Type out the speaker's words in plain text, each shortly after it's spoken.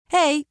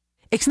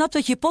Ik snap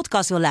dat je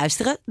podcast wil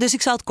luisteren, dus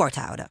ik zal het kort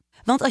houden.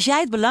 Want als jij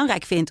het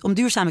belangrijk vindt om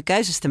duurzame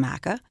keuzes te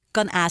maken,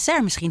 kan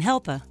ASR misschien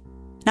helpen.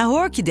 Nou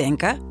hoor ik je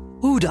denken,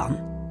 hoe dan?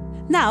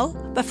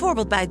 Nou,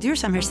 bijvoorbeeld bij het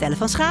duurzaam herstellen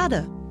van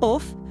schade.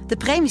 Of de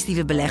premies die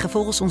we beleggen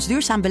volgens ons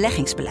duurzaam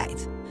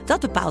beleggingsbeleid. Dat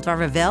bepaalt waar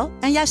we wel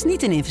en juist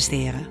niet in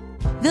investeren.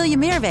 Wil je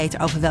meer weten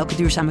over welke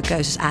duurzame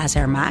keuzes ASR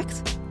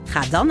maakt?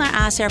 Ga dan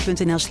naar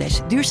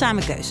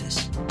asr.nl/duurzame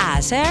keuzes.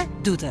 ASR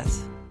doet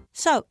het.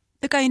 Zo,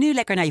 dan kan je nu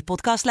lekker naar je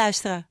podcast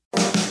luisteren.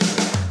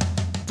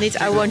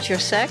 Niet I want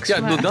your sex. Ja,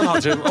 maar... dan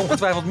hadden ze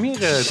ongetwijfeld meer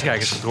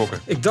kijkers getrokken.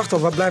 Ik dacht al,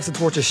 waar blijft het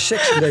woordje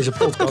seks in deze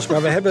podcast?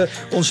 Maar we hebben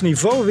ons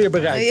niveau weer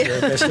bereikt,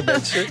 beste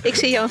mensen. Ik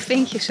zie jou een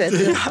vinkje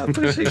zetten. Ja,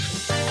 precies.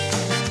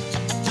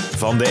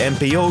 Van de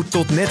NPO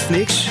tot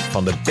Netflix,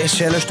 van de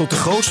bestsellers tot de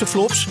grootste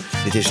flops.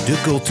 Dit is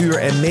de cultuur-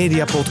 en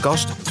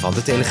mediapodcast van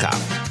De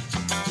Telegraaf.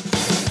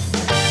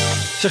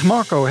 Zeg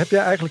Marco, heb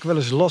jij eigenlijk wel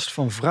eens last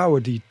van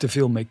vrouwen die te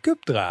veel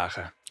make-up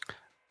dragen?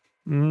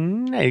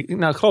 Nee,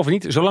 nou ik geloof het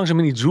niet. Zolang ze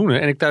me niet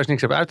zoenen en ik thuis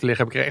niks heb uit te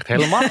leggen, heb ik er echt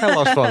helemaal geen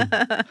last van.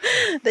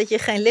 Dat je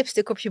geen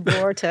lipstick op je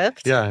boord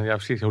hebt. Ja,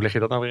 precies. Hoe leg je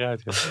dat nou weer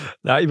uit? Ja.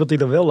 Nou, iemand die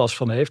er wel last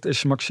van heeft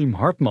is Maxime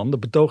Hartman. Dat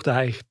betoogde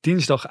hij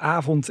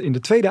dinsdagavond in de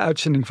tweede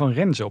uitzending van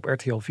Renze op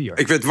RTL 4.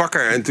 Ik werd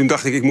wakker en toen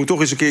dacht ik moet toch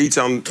eens een keer iets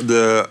aan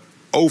de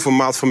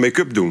overmaat van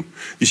make-up doen.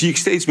 Die zie ik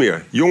steeds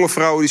meer. Jonge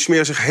vrouwen die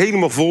smeren zich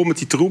helemaal vol met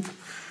die troep.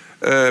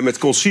 Met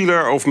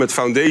concealer of met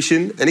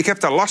foundation. En ik heb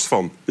daar last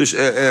van. Dus ik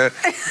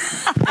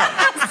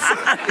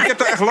heb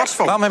daar echt last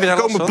van. Waarom heb je daar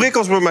er komen last van?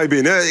 prikkels bij mij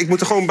binnen. Ik moet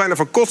er gewoon bijna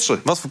van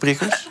kotsen. Wat voor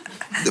prikkels?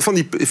 Van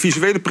die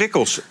visuele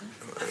prikkels.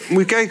 Moet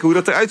je kijken hoe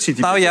dat eruit ziet.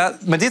 Nou ja,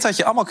 maar dit had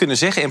je allemaal kunnen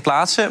zeggen in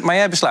plaatsen. Maar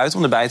jij besluit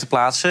om erbij te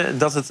plaatsen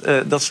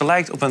dat ze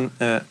lijkt op een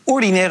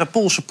ordinaire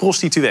Poolse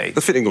prostituee.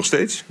 Dat vind ik nog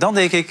steeds. Dan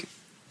denk ik,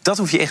 dat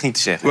hoef je echt niet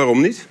te zeggen.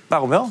 Waarom niet?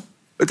 Waarom wel?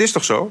 Het is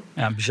toch zo?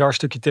 Ja, een bizar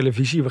stukje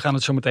televisie. We gaan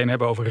het zo meteen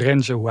hebben over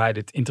Renze, hoe hij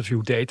dit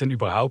interview deed en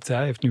überhaupt.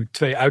 Hij heeft nu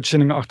 2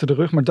 uitzendingen achter de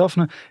rug. Maar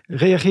Daphne,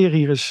 reageer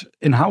hier eens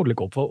inhoudelijk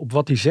op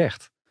wat hij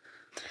zegt.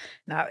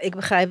 Nou, ik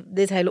begrijp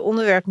dit hele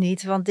onderwerp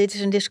niet. Want dit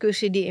is een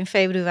discussie die in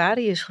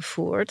februari is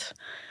gevoerd.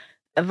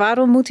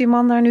 Waarom moet die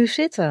man daar nu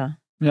zitten?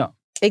 Ja.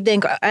 Ik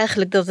denk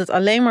eigenlijk dat het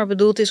alleen maar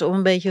bedoeld is om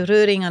een beetje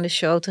reuring aan de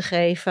show te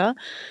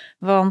geven.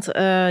 Want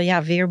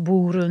weer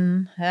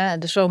boeren,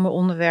 de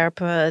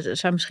zomeronderwerpen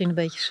zijn misschien een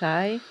beetje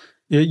saai.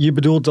 Je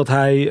bedoelt dat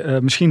hij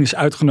misschien is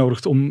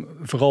uitgenodigd om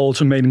vooral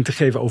zijn mening te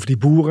geven over die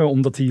boeren.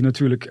 Omdat hij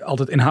natuurlijk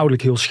altijd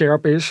inhoudelijk heel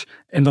scherp is.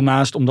 En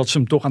daarnaast omdat ze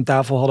hem toch aan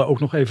tafel hadden ook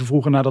nog even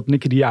vroegen naar dat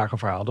Nicky de Jager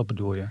verhaal. Dat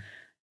bedoel je?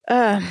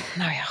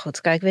 Nou ja,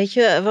 goed. Kijk, weet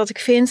je wat ik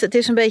vind? Het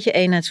is een beetje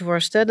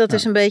eenheidsworst. Hè? Dat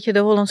is een beetje de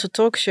Hollandse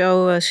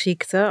talkshow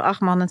ziekte. 8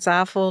 man aan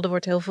tafel. Er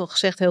wordt heel veel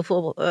gezegd, heel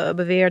veel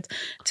beweerd.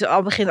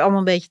 Het begint allemaal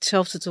een beetje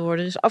hetzelfde te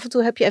worden. Dus af en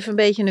toe heb je even een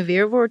beetje een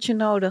weerwoordje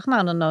nodig.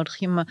 Nou, dan nodig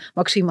je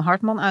Maxime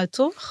Hartman uit,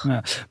 toch?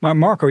 Ja. Maar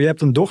Marco, je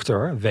hebt een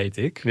dochter, weet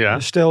ik. Ja.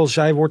 Stel,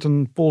 zij wordt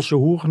een Poolse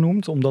hoer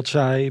genoemd omdat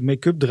zij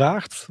make-up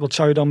draagt. Wat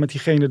zou je dan met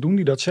diegene doen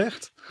die dat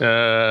zegt?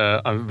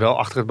 Wel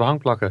achter het behang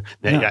plakken.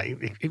 Nee, Ja.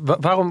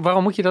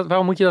 Waarom moet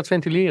je dat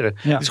ventileren?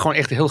 Ja. Het is gewoon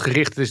echt heel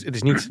gericht. Het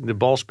is niet de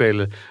bal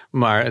spelen,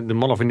 maar de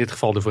man of in dit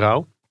geval de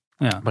vrouw.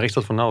 Ja. Waar is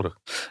dat voor nodig?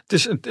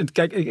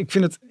 Kijk, ik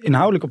vind het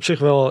inhoudelijk op zich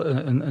wel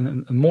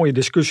een mooie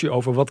discussie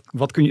over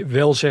wat kun je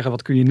wel zeggen,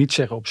 wat kun je niet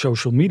zeggen op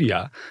social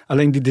media.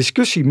 Alleen die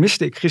discussie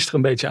miste ik gisteren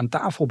een beetje aan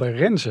tafel bij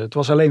Renze. Het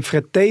was alleen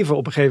Fred Teven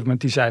op een gegeven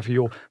moment die zei van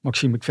joh,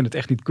 Maxime, ik vind het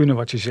echt niet kunnen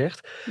wat je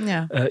zegt.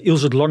 Ja.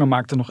 Ilse de Lange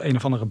maakte nog een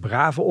of andere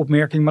brave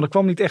opmerking, maar er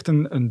kwam niet echt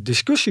een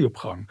discussie op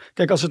gang.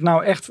 Kijk, als het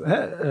nou echt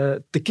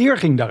tekeer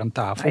ging daar aan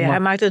tafel. Nou ja, hij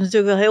maakt het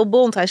natuurlijk wel heel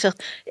bont. Hij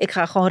zegt, ik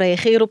ga gewoon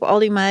reageren op al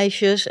die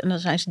meisjes. En dan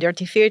zijn ze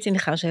 13, 14,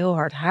 dan gaan ze heel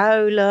hard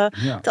huilen.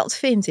 Ja. Dat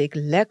vind ik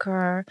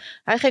lekker.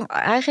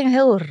 Hij ging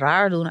heel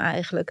raar doen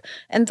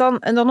eigenlijk. En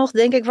dan nog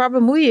denk ik, waar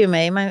bemoei je je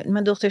mee?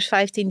 Mijn dochter is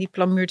 15, die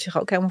plamuurt zich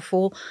ook helemaal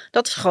vol.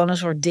 Dat is gewoon een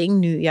soort ding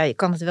nu. Ja, je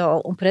kan het wel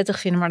onprettig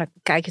vinden, maar dan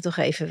kijk je toch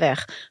even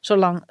weg.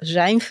 Zolang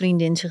zijn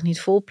vriendin zich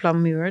niet vol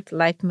plamuurt,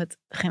 lijkt me het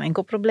geen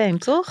enkel probleem,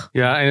 toch?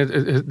 Ja, en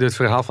het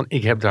verhaal van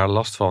ik heb daar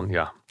last van.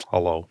 Ja,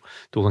 hallo.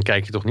 Toch, dan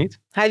kijk je toch niet?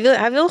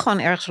 Hij wil gewoon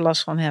ergens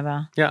last van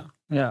hebben.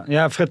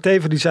 Ja, Fred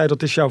Teven die zei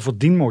dat is jouw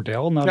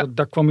verdienmodel. Nou, Ja.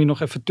 daar kwam hij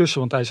nog even tussen.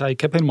 Want hij zei,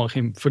 ik heb helemaal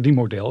geen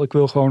verdienmodel. Ik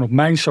wil gewoon op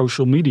mijn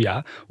social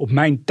media, op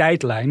mijn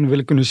tijdlijn, wil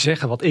ik kunnen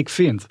zeggen wat ik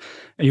vind.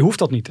 En je hoeft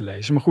dat niet te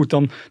lezen. Maar goed,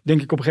 dan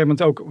denk ik op een gegeven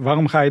moment ook,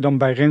 waarom ga je dan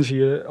bij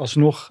Renze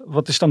alsnog,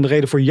 wat is dan de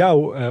reden voor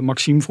jou,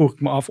 Maxime, vroeg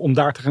ik me af, om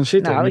daar te gaan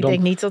zitten? Nou, ik dan...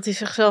 denk niet dat hij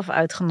zichzelf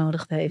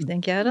uitgenodigd heeft.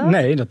 Denk jij dat?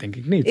 Nee, dat denk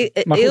ik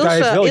niet. Maar goed, hij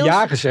heeft wel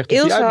ja gezegd op die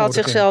Ilse had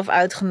uitnodiging. zichzelf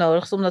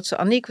uitgenodigd omdat ze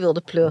Aniek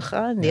wilde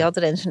pluggen. En die had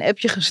Rens een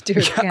appje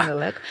gestuurd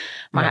kennelijk.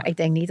 Maar ik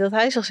denk niet dat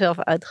hij zichzelf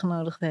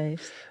uitgenodigd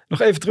heeft.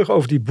 Nog even terug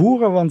over die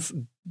boeren, want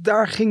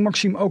daar ging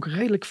Maxime ook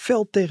redelijk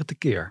fel tegen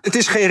tekeer. Het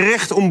is geen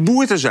recht om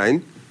boer te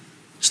zijn.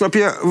 Snap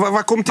je?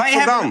 Waar komt dit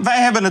vandaan?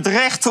 Wij hebben het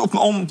recht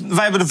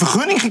wij hebben de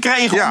vergunning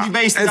gekregen om die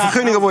beesten en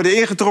vergunningen worden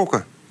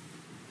ingetrokken.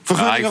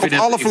 Vergunningen op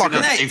alle vlakken.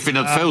 Ik vind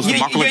dat veel te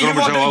makkelijk om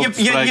er zo over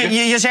te spreken.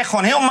 Je zegt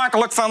gewoon heel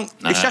makkelijk van...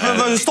 Ik zeg,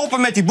 we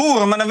stoppen met die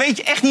boeren, maar dan weet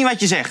je echt niet wat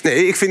je zegt.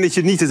 Nee, ik vind dat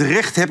je niet het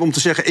recht hebt om te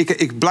zeggen...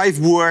 ik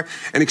blijf boer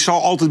en ik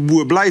zal altijd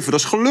boer blijven. Dat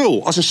is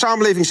gelul. Als een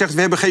samenleving zegt,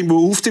 we hebben geen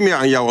behoefte meer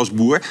aan jou als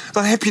boer...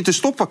 dan heb je te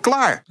stoppen,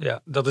 klaar.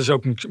 Ja, dat is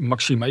ook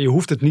Maxima. Je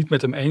hoeft het niet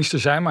met hem eens te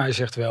zijn, maar hij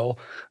zegt wel...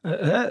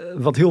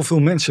 wat heel veel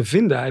mensen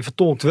vinden. Hij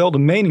vertolkt wel de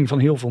mening van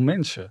heel veel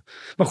mensen.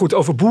 Maar goed,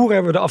 over boeren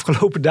hebben we de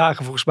afgelopen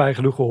dagen volgens mij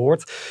genoeg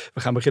gehoord.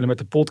 We gaan beginnen met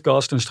de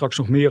podcast en straks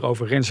nog meer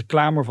over Renze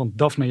Klamer. Want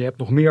Daphne, je hebt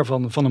nog meer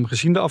van hem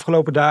gezien de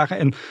afgelopen dagen.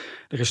 En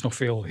er is nog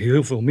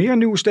heel veel meer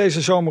nieuws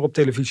deze zomer op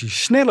televisie.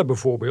 Snelle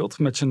bijvoorbeeld,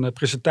 met zijn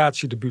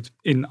presentatiedebuut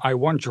in I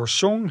Want Your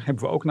Song.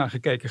 Hebben we ook naar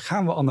gekeken,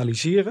 gaan we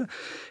analyseren.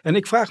 En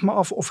ik vraag me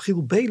af of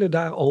Giel Belen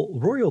daar al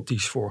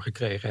royalties voor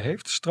gekregen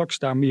heeft. Straks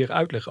daar meer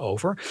uitleg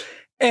over.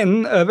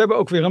 En we hebben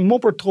ook weer een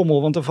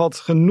moppertrommel, want er valt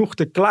genoeg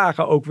te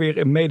klagen ook weer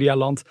in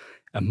Medialand.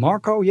 En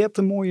Marco, je hebt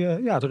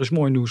er is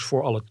mooi nieuws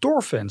voor alle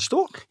Thor-fans,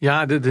 toch?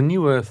 Ja, de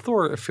nieuwe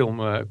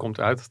Thor-film komt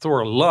uit.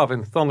 Thor Love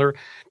and Thunder.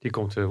 Die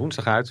komt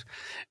woensdag uit.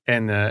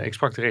 En ik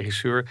sprak de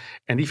regisseur.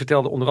 En die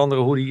vertelde onder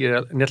andere hoe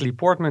hij Natalie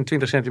Portman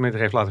 20 centimeter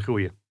heeft laten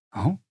groeien.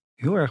 Oh,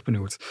 heel erg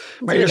benieuwd.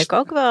 Maar wil ik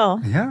ook wel.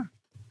 Ja.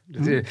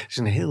 Het is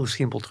een heel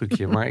simpel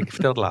trucje, maar ik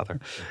vertel het later.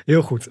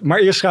 Heel goed. Maar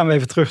eerst gaan we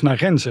even terug naar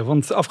Renze.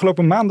 Want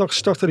afgelopen maandag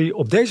startte hij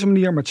op deze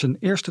manier met zijn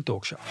eerste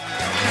talkshow.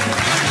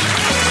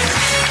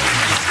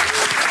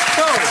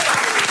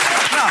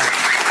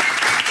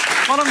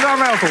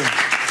 Madame, welkom.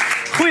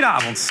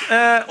 Goedenavond.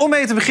 Om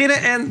mee te beginnen,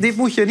 en dit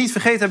moet je niet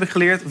vergeten, heb ik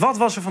geleerd. Wat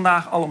was er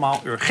vandaag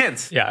allemaal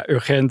urgent? Ja,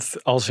 urgent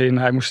als in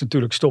hij moest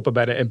natuurlijk stoppen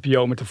bij de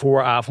NPO met de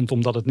vooravond,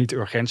 omdat het niet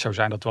urgent zou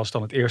zijn. Dat was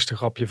dan het eerste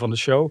grapje van de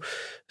show.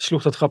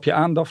 Sloeg dat grapje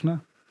aan, Daphne?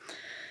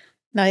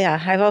 Nou ja,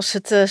 hij was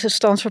zijn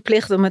stand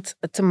verplicht om het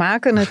te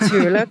maken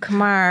natuurlijk.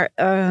 Maar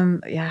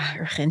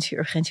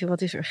urgentie,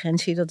 wat is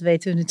urgentie? Dat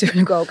weten we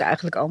natuurlijk ook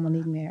eigenlijk allemaal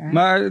niet meer.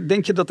 Maar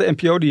denk je dat de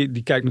NPO,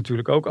 die kijkt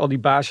natuurlijk ook al die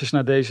baasjes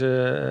naar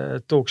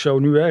deze talkshow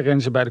nu, hè,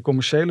 Renze bij de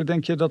commerciële.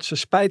 Denk je dat ze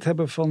spijt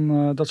hebben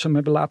van dat ze hem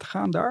hebben laten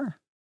gaan daar?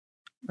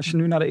 Als je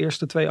nu naar de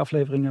eerste 2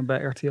 afleveringen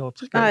bij RTL hebt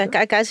gekeken. Nou ja,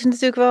 kijk, hij is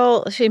natuurlijk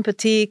wel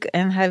sympathiek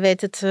en hij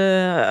weet het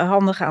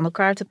handig aan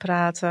elkaar te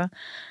praten.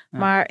 Ja.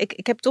 Maar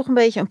ik heb toch een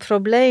beetje een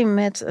probleem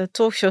met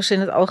talkshows in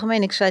het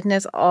algemeen. Ik zei het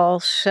net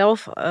al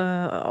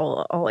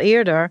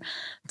eerder.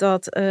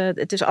 Dat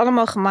het is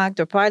allemaal gemaakt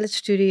door Pilot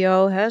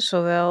Studio. Hè?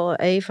 Zowel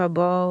Eva,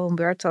 Bo,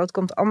 Humberto. Het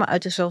komt allemaal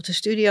uit dezelfde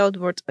studio. Het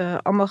wordt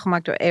allemaal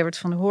gemaakt door Evert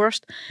van der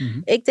Horst.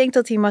 Mm-hmm. Ik denk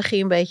dat die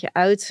magie een beetje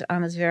uit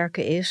aan het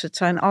werken is. Het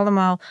zijn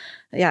allemaal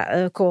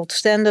cold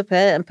stand-up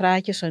en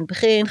praatjes aan het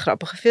begin.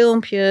 Grappige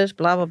filmpjes,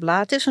 bla bla bla.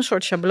 Het is een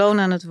soort schabloon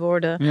aan het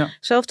worden. Ja.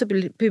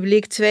 Zelfde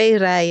publiek, 2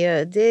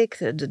 rijen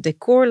dik. De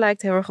decor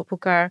lijkt heel erg op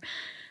elkaar.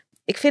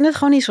 Ik vind het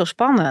gewoon niet zo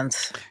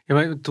spannend. Ja,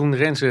 maar toen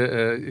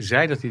Renze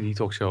zei dat hij die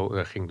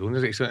talkshow ging doen,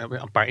 dus is er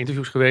een paar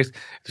interviews geweest.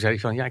 Toen zei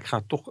hij van, ik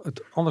ga toch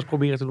het anders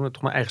proberen te doen,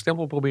 toch mijn eigen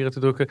stempel proberen te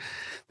drukken.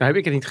 Nou heb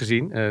ik het niet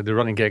gezien. De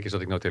running gag is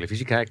dat ik nooit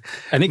televisie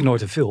kijk. En ik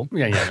nooit een film.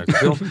 Ja, jij nooit een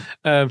film.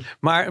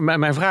 Maar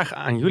mijn vraag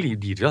aan jullie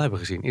die het wel hebben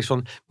gezien is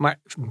van, maar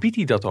biedt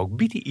hij dat ook?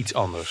 Biedt hij iets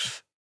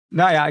anders?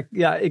 Nou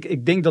ja,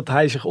 ik denk dat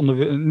hij zich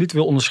niet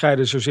wil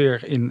onderscheiden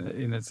zozeer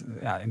in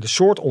de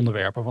soort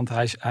onderwerpen. Want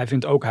hij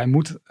vindt ook, hij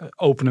moet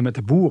openen met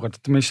de boeren.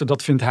 Tenminste,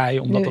 dat vindt hij,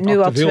 omdat dat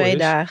actueel is. Nu al 2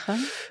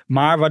 dagen.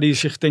 Maar waar hij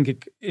zich denk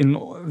ik in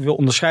wil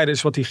onderscheiden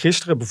is wat hij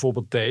gisteren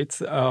bijvoorbeeld deed.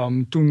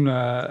 Toen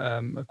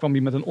kwam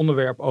hij met een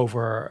onderwerp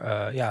over,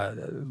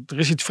 er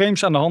is iets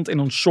vreemds aan de hand in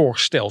ons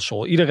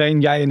zorgstelsel.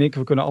 Iedereen, jij en ik,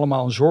 we kunnen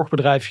allemaal een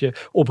zorgbedrijfje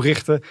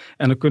oprichten.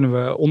 En dan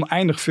kunnen we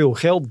oneindig veel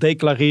geld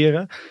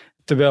declareren.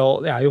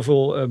 Terwijl heel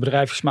veel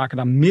bedrijfjes maken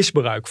daar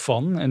misbruik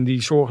van. En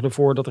die zorgen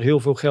ervoor dat er heel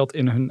veel geld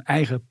in hun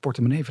eigen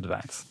portemonnee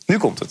verdwijnt. Nu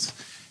komt het.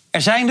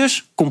 Er zijn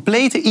dus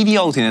complete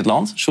idioten in het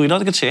land, sorry dat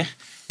ik het zeg,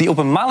 die op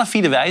een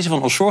malafide wijze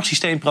van ons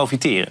zorgsysteem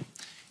profiteren.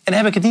 En dan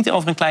heb ik het niet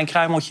over een klein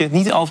kruimeltje,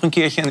 niet over een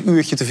keertje een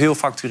uurtje te veel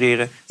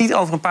factureren, niet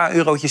over een paar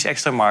eurotjes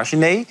extra marge.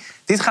 Nee,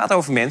 dit gaat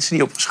over mensen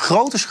die op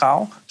grote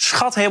schaal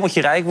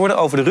schathemeltje rijk worden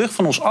over de rug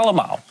van ons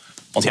allemaal.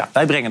 Want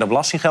wij brengen er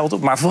belastinggeld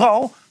op, maar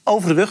vooral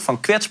over de rug van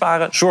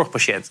kwetsbare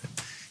zorgpatiënten.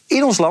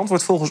 In ons land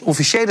wordt volgens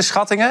officiële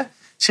schattingen,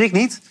 schrik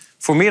niet,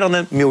 voor meer dan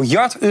 €1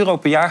 miljard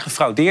per jaar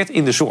gefraudeerd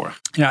in de zorg.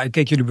 Ja, ik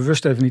keek jullie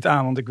bewust even niet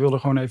aan, want ik wilde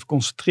gewoon even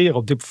concentreren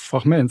op dit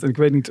fragment. En ik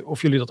weet niet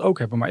of jullie dat ook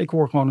hebben, maar ik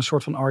hoor gewoon een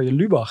soort van Arjen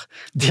Lubach.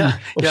 Die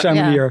op zijn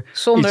manier...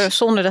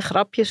 Zonder de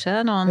grapjes,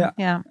 hè. Dan,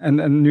 ja.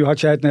 En nu had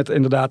jij het net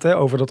inderdaad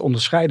over dat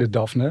onderscheiden,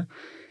 Daphne.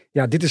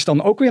 Ja, dit is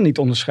dan ook weer niet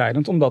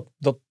onderscheidend, omdat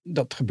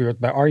dat gebeurt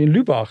bij Arjen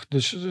Lubach.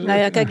 Dus, nou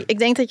ja, kijk, ik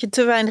denk dat je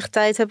te weinig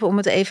tijd hebt om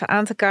het even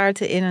aan te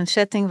kaarten in een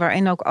setting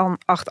waarin ook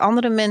 8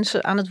 andere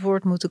mensen aan het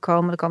woord moeten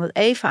komen. Dan kan het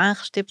even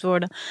aangestipt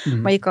worden,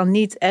 maar je kan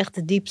niet echt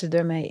de diepte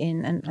ermee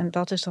in. En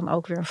dat is dan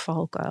ook weer een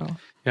valkuil.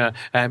 Ja,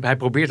 hij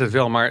probeert het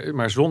wel,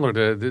 maar zonder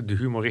de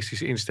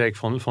humoristische insteek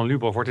van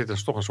Lubach wordt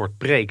dit toch een soort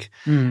preek.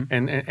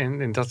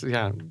 En dat,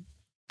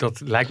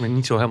 dat lijkt me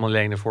niet zo helemaal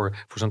lenen voor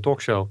zo'n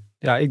talkshow.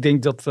 Ja, ik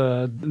denk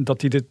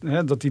dat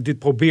hij dit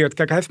probeert.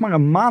 Kijk, hij heeft maar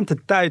een maand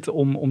de tijd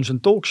om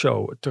zijn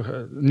talkshow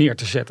neer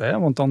te zetten. Hè?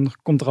 Want dan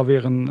komt er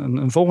alweer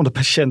een volgende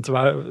patiënt,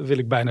 wil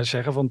ik bijna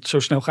zeggen. Want zo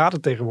snel gaat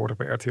het tegenwoordig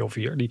bij RTL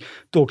 4. Die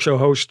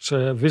talkshow-hosts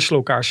wisselen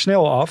elkaar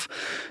snel af.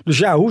 Dus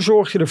ja, hoe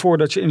zorg je ervoor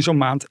dat je in zo'n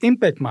maand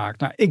impact maakt?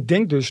 Nou, ik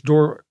denk dus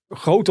door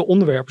grote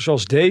onderwerpen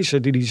zoals deze,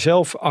 die hij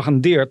zelf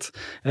agendeert,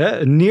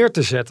 neer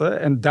te zetten.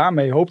 En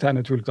daarmee hoopt hij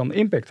natuurlijk dan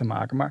impact te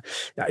maken.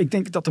 Maar ja, ik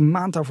denk dat een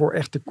maand daarvoor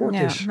echt te kort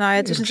is. Nou,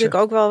 het is natuurlijk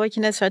ook wel wat je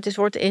net zei, het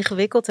wordt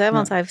ingewikkeld. Hè?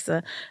 Want hij heeft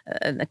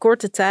een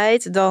korte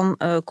tijd. Dan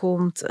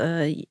komt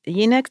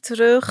Jinek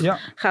terug. Ja.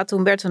 Gaat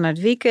Humberto naar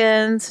het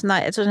weekend.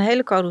 Nou, het is een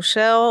hele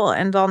carousel.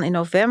 En dan in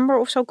november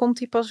of zo komt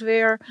hij pas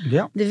weer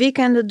de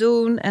weekenden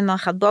doen. En dan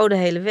gaat Bo de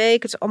hele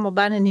week. Het is allemaal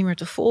bijna niet meer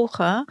te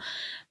volgen.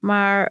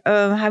 Maar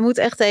hij moet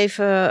echt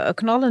even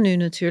knallen nu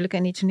natuurlijk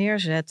en iets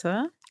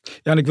neerzetten.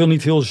 Ja, en ik wil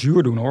niet heel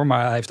zuur doen hoor,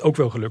 maar hij heeft ook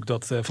wel geluk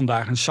dat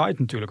Vandaag een Site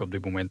natuurlijk op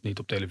dit moment niet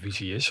op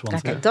televisie is.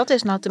 Want, kijk, dat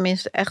is nou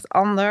tenminste echt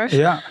anders.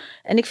 Ja.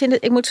 En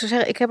ik moet zo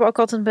zeggen, ik heb ook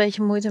altijd een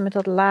beetje moeite met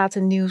dat late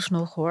nieuws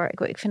nog hoor.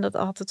 Ik vind dat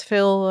altijd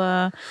veel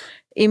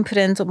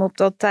imprint om op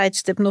dat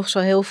tijdstip nog zo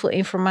heel veel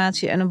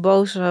informatie en een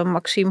boze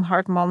Maxime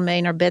Hartman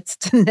mee naar bed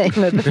te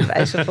nemen, bij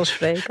wijze van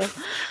spreken.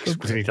 Ik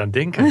moet er niet aan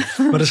denken.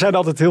 Maar er zijn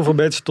altijd heel veel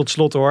mensen, tot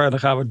slot hoor, en dan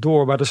gaan we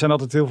door. Maar er zijn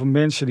altijd heel veel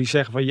mensen die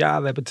zeggen van ja,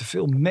 we hebben te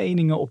veel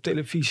meningen op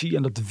televisie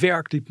en dat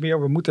werkt niet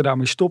meer. We moeten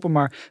daarmee stoppen.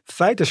 Maar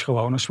feit is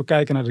gewoon, als we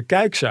kijken naar de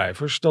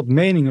kijkcijfers, dat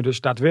meningen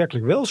dus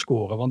daadwerkelijk wel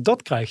scoren. Want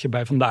dat krijg je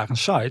bij Vandaag een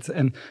Site.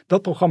 En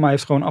dat programma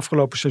heeft gewoon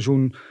afgelopen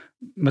seizoen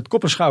met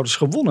kop en schouders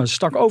gewonnen. Het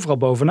stak overal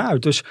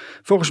bovenuit. Dus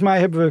volgens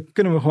mij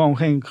kunnen we gewoon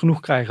geen genoeg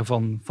krijgen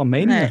van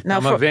meningen. Nee,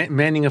 maar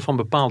meningen van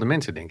bepaalde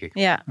mensen, denk ik.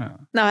 Ja.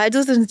 Nou, hij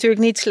doet het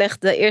natuurlijk niet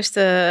slecht. De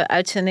eerste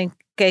uitzending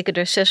keken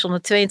er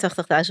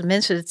 682.000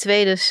 mensen. De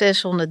tweede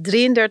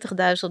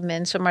 633.000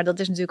 mensen. Maar dat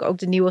is natuurlijk ook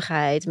de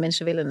nieuwigheid.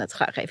 Mensen willen het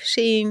graag even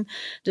zien.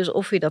 Dus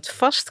of je dat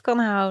vast kan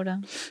houden.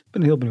 Ik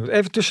ben heel benieuwd.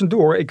 Even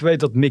tussendoor. Ik weet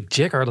dat Mick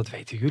Jagger, dat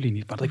weten jullie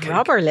niet. Maar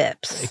Rubber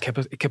Labs.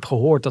 Ik heb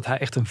gehoord dat hij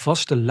echt een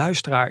vaste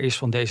luisteraar is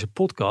van deze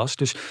podcast.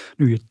 Dus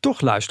nu je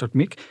toch luistert,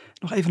 Mick,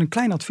 nog even een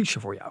klein adviesje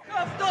voor jou.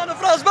 Ja,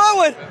 Frans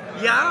Bauer.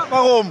 Ja,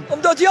 waarom?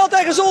 Omdat hij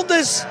altijd gezond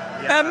is.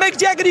 Ja. En Mick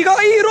Jagger die gaat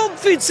hier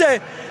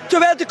rondfietsen.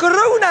 Terwijl de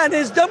corona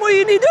is, dat moet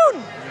je niet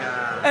doen.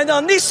 Ja. En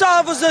dan niet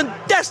s'avonds een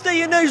test in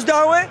je neus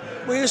douwen.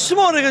 Moet je 's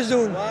morgens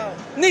doen. Wow.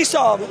 Niet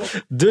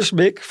s'avonds. Dus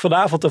Mick,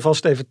 vanavond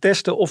alvast even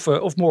testen of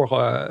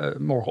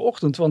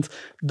morgenochtend. Want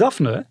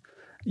Daphne,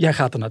 jij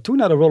gaat er naartoe,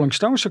 naar de Rolling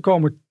Stones. Ze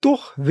komen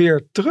toch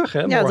weer terug,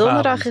 hè? Ja,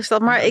 donderdag is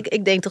dat. Maar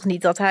ik denk toch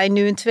niet dat hij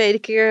nu een tweede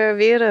keer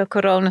weer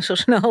corona zo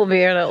snel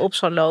weer op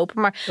zal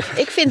lopen. Maar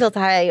ik vind dat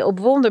hij op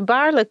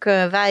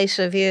wonderbaarlijke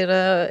wijze weer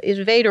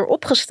is weder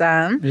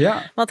opgestaan.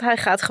 Ja. Want hij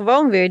gaat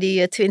gewoon weer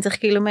die 20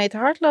 kilometer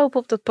hardlopen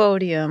op dat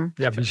podium.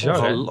 Ja, bizar.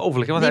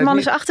 Ongelooflijk. Die man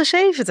is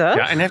 78.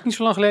 Ja, en heeft niet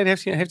zo lang geleden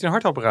heeft hij een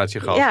hartoperatie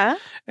gehad. Ja.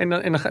 En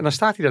dan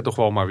staat hij daar toch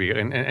wel maar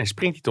weer. En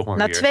springt hij toch maar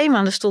weer. Na 2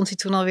 maanden stond hij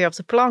toen alweer op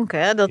de plank.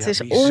 Hè? Dat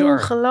is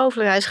ongelooflijk.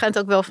 Hij schijnt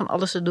ook wel van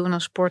alles te doen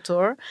aan sport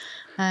hoor.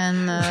 En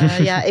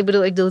ja, ik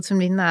bedoel, ik doe het hem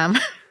niet na.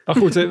 Maar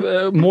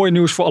goed, mooi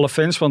nieuws voor alle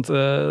fans. Want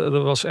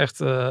er was echt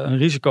een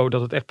risico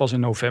dat het echt pas in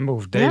november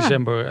of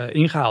december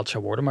ingehaald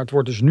zou worden. Maar het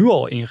wordt dus nu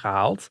al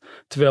ingehaald.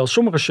 Terwijl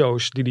sommige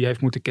shows die hij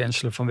heeft moeten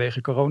cancelen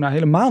vanwege corona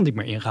helemaal niet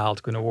meer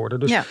ingehaald kunnen worden.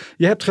 Dus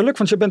je hebt geluk,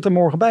 want je bent er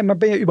morgen bij. Maar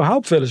ben je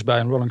überhaupt wel eens bij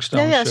een Rolling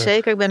Stones? Ja,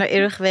 zeker. Ik ben er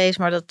eerder geweest,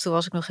 maar toen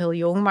was ik nog heel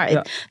jong.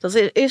 Maar dat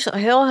is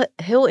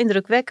heel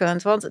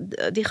indrukwekkend. Want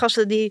die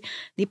gasten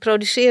die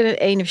produceren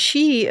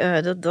energie.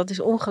 Dat is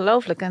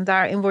ongelooflijk. En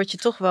daarin word je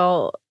toch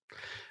wel,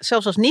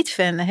 zelfs als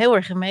niet-fan, heel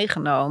erg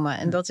meegenomen.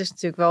 En dat is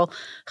natuurlijk wel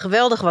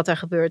geweldig wat er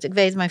gebeurt. Ik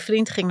weet, mijn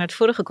vriend ging naar het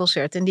vorige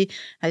concert en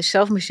hij is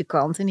zelf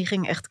muzikant en die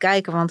ging echt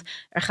kijken, want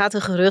er gaat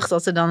een gerucht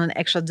dat er dan een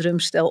extra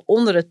drumstel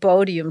onder het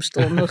podium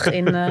stond, nog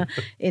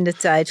in de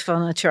tijd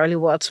van Charlie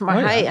Watts.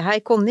 Maar hij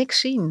kon niks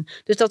zien.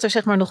 Dus dat er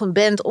zeg maar nog een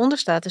band onder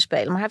staat te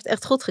spelen. Maar hij heeft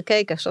echt goed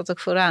gekeken, hij zat ook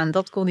vooraan.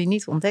 Dat kon hij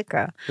niet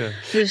ontdekken. Ja.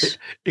 Dus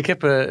ik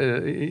heb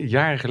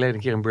jaren geleden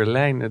een keer in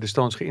Berlijn de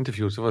Stones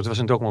geïnterviewd. Het was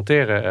een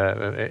documentaire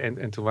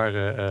en toen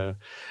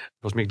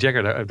was Mick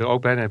Jagger er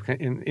ook bij. Daar heb ik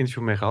een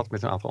interview mee gehad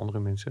met een aantal andere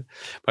mensen.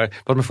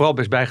 Maar wat me vooral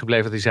best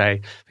bijgebleven, dat hij zei,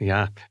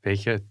 ja,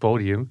 weet je, het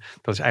podium,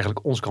 dat is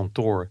eigenlijk ons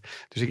kantoor.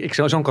 Dus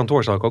zo'n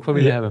kantoor zou ik ook wel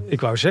willen hebben.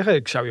 Ik wou zeggen,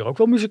 ik zou hier ook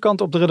wel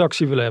muzikanten op de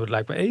redactie willen hebben.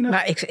 Het lijkt me enig.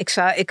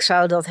 Nou, ik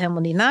zou dat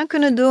helemaal niet na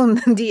kunnen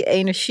doen. Die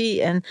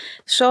energie en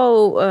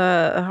zo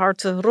hard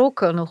te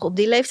rocken nog op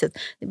die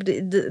leeftijd.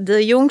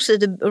 De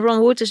jongste, Ron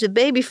Wood is de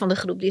baby van de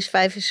groep. Die is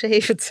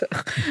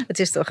 75. Het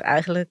is toch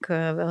eigenlijk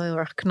wel heel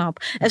erg knap.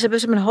 En ze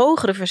hebben een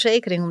hogere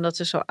verzekering, omdat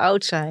omdat ze zo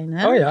oud zijn.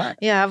 Hè? Oh ja?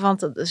 Ja,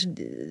 want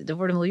er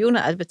worden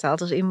miljoenen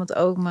uitbetaald als iemand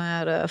ook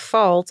maar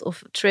valt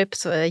of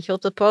tript, weet je,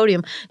 op het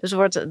podium. Dus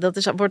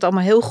wordt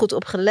allemaal heel goed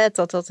op gelet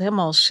dat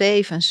helemaal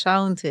safe en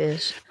sound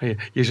is.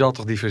 Je zal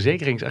toch die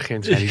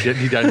verzekeringsagent zijn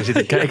die daar zit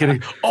te kijken en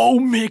denkt,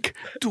 oh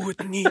Mick, doe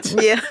het niet.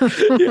 Ja.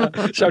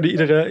 Zou die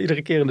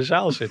iedere keer in de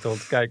zaal zitten om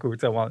te kijken hoe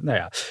het helemaal... Nou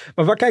ja.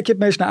 Maar waar kijk je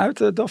het meest naar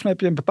uit, Daphne? Heb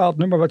je een bepaald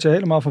nummer wat je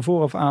helemaal van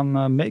vooraf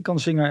aan mee kan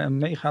zingen en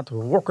mee gaat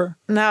rocken?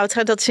 Nou, het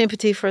gaat dat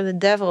Sympathy for the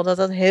Devil,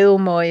 dat heel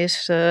mooi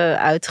is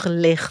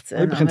uitgelicht.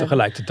 Je begint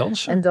tegelijk te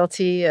dansen. En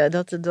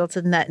dat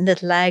het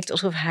net lijkt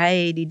alsof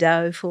hij die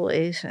duivel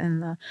is.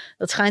 En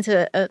dat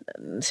schijnt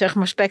zeg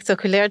maar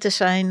spectaculair te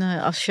zijn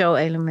als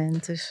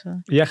show-element. Dus,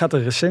 Jij gaat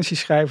een recensie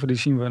schrijven, die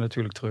zien we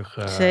natuurlijk terug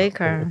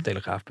op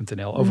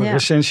telegraaf.nl. Over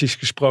recensies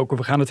gesproken.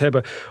 We gaan het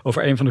hebben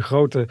over een van de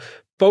grote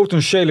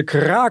potentiële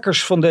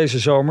krakers van deze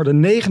zomer.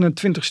 De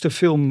 29e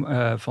film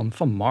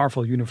van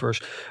Marvel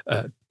Universe.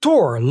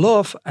 Thor,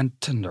 Love and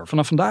Thunder.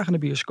 Vanaf vandaag in de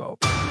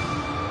bioscoop.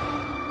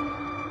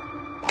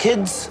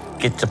 Kids,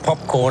 get your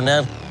popcorn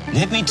now.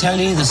 Let me tell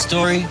you the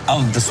story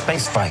of the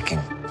space Viking,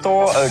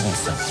 Thor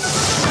Odinson.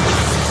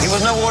 He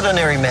was no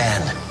ordinary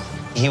man.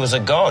 He was a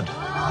god.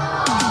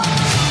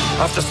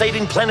 After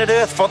saving planet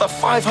Earth for the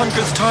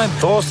 500th time,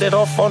 Thor set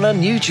off on a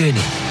new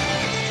journey.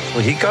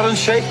 Well, he got in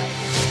shape.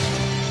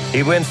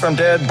 He went from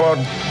dad bod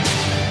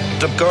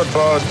to god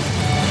bod.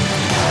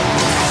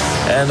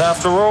 And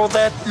after all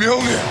that,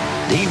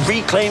 he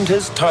reclaimed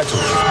his title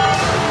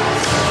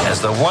as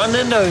the one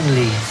and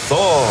only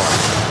Thor.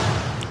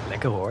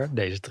 Lekker hoor,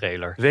 deze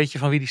trailer. Weet je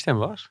van wie die stem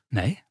was?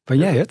 Nee, ben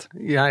jij het?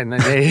 Ja,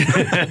 nee.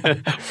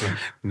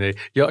 Nee.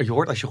 Je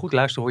hoort, als je goed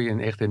luistert, hoor je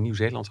een echte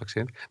Nieuw-Zeelands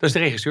accent. Dat is de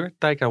regisseur,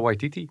 Taika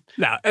Waititi.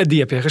 Nou, die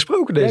heb jij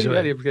gesproken deze week.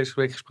 Ja, die heb ik deze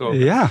week gesproken.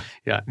 Ja.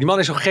 Die man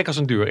is zo gek als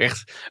een deur,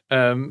 echt.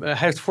 Hij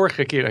heeft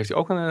vorige keer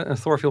ook een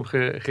Thor-film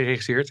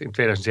geregisseerd. In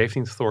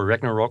 2017, Thor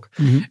Ragnarok.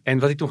 Mm-hmm. En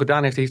wat hij toen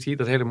gedaan heeft hij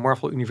dat hele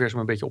Marvel-universum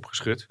een beetje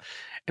opgeschud.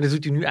 En dat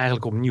doet hij nu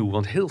eigenlijk opnieuw.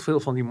 Want heel veel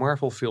van die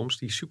Marvel-films,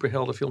 die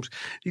superheldenfilms,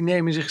 die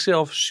nemen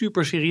zichzelf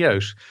super serieus.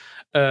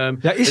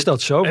 Is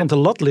dat zo? Want de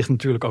lat ligt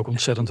natuurlijk ook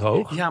ontzettend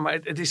hoog. Ja, maar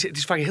het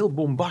is vaak heel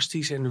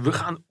bombastisch en we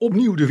gaan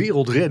opnieuw de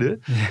wereld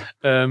redden.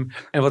 Ja.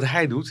 En wat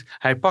hij doet,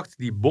 hij pakt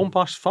die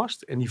bombast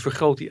vast en die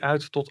vergroot hij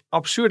uit tot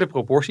absurde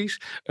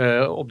proporties.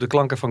 Op de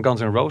klanken van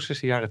Guns N' Roses,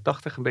 de jaren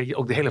 80 een beetje.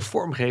 Ook de hele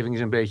vormgeving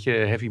is een beetje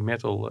heavy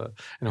metal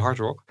en hard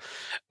rock.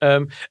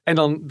 En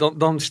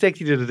dan steekt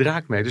hij er de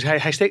draak mee. Dus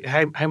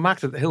hij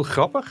maakt het heel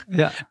grappig.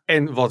 Ja.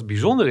 En wat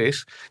bijzonder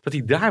is, dat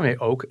hij daarmee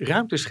ook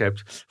ruimte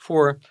schept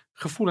voor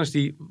gevoelens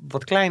die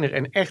wat kleiner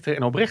en echter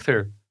en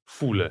oprechter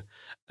voelen.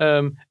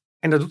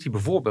 En dat doet hij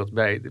bijvoorbeeld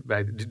bij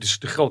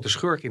de grote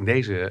schurk in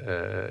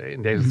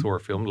deze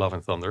Thor-film, Love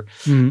and Thunder.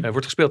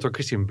 Wordt gespeeld door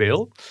Christian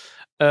Bale.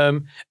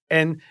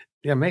 En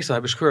ja, meestal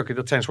hebben schurken,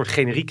 dat zijn een soort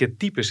generieke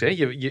types. Hè?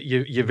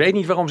 Je weet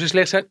niet waarom ze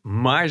slecht zijn,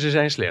 maar ze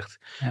zijn slecht.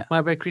 Ja.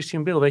 Maar bij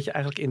Christian Bale weet je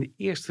eigenlijk in de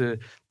eerste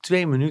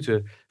 2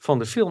 minuten van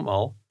de film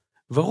al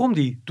waarom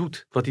die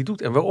doet wat hij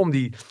doet. En waarom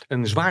die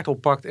een zwaard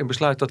oppakt en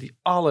besluit dat hij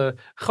alle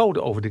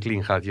goden over de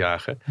kling gaat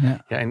jagen.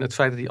 Ja, en het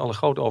feit dat hij alle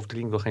goden over de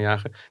kling wil gaan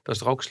jagen, dat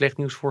is toch ook slecht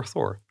nieuws voor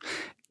Thor.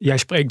 Jij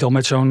spreekt dan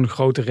met zo'n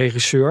grote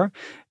regisseur.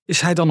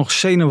 Is hij dan nog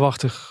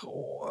zenuwachtig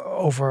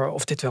over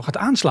of dit wel gaat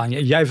aanslaan?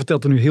 Jij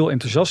vertelt er nu heel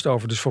enthousiast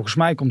over, dus volgens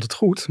mij komt het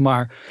goed.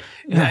 Maar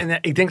ja.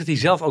 Ik denk dat hij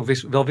zelf ook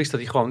wel wist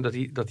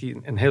dat hij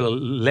een hele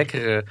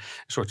lekkere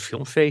soort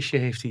filmfeestje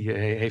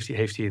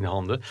heeft hij in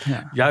handen.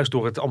 Ja. Juist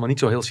door het allemaal niet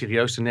zo heel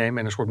serieus te nemen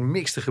en een soort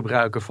mix te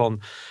gebruiken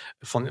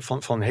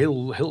van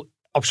heel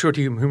absurd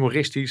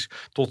humoristisch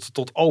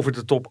tot over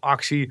de top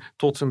actie,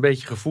 tot een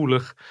beetje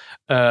gevoelig.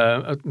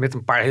 Met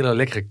een paar hele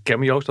lekkere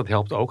cameo's, dat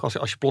helpt ook.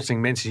 Als je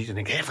plotseling mensen ziet en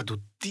denkt, hé, wat doet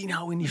die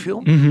nou in die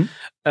film?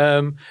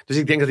 Mm-hmm. Dus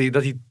ik denk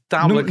dat hij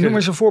tamelijk... Noem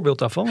eens een voorbeeld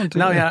daarvan. Want,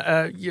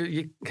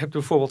 je hebt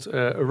bijvoorbeeld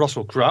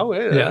Russell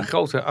Crowe, een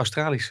grote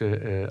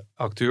Australische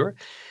acteur.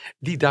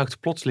 Die duikt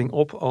plotseling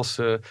op als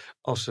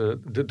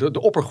de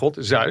oppergod,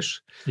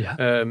 Zeus. Ja.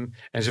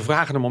 En ze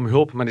vragen hem om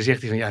hulp, maar dan zegt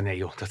hij van, ja nee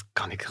joh, dat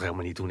kan ik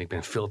helemaal niet doen. Ik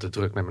ben veel te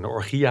druk met mijn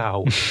orgie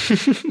houden.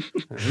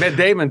 Matt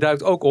Damon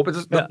duikt ook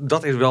op.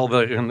 Dat is wel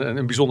weer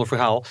een bijzonder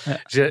verhaal.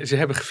 Ja. Ze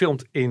hebben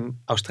gefilmd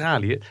in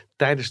Australië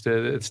tijdens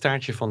het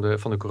staartje van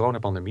de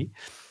coronapandemie.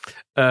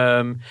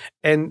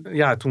 En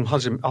ja, toen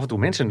hadden ze af en toe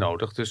mensen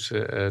nodig. Dus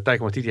Taika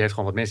Waititi heeft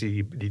gewoon wat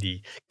mensen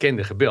die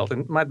kenden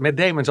gebeld. Maar Matt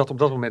Damon zat op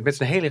dat moment met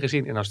zijn hele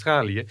gezin in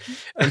Australië.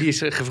 En die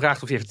is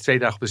gevraagd of hij even 2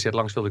 dagen op de set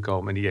langs wilde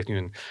komen. En die heeft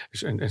nu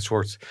een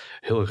soort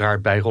heel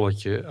raar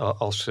bijrolletje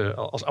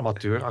als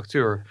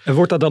amateur-acteur. En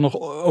wordt daar dan nog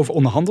over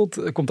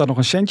onderhandeld? Komt daar nog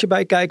een centje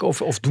bij kijken?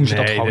 Of doen ze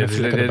dat gewoon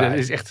even lekker erbij? Dat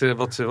is echt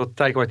wat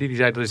Taika Waititi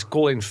zei, dat is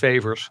call-in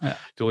favors.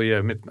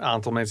 Ja. Met een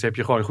aantal mensen heb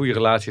je gewoon een goede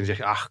relatie. En dan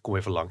zeg je, ach, kom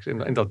even langs.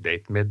 En dat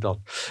deed met dat.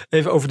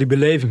 Even over die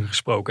beleving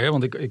gesproken. Hè?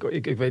 Want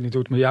ik weet niet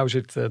hoe het met jou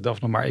zit,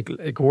 Daphne. Maar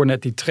ik hoor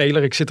net die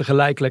trailer. Ik zit er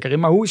gelijk lekker in.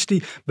 Maar hoe is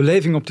die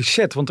beleving op die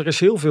set? Want er is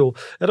heel veel.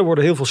 Er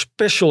worden heel veel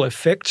special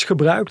effects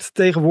gebruikt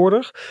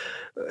tegenwoordig.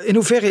 In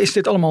hoeverre is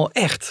dit allemaal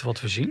echt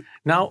wat we zien?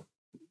 Nou,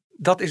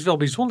 dat is wel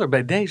bijzonder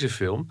bij deze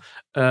film.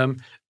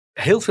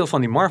 heel veel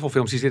van die Marvel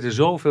films, die zitten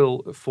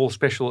zoveel vol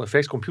special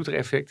effects, computer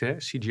effecten, hè,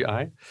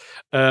 CGI.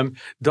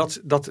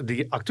 Dat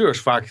die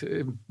acteurs vaak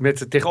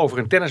tegenover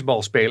een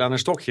tennisbal spelen aan een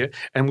stokje.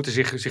 En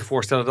moeten zich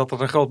voorstellen dat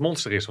dat een groot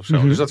monster is of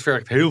zo. Dus dat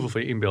vergt heel veel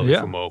van je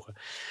inbeeldingsvermogen.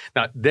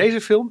 Nou,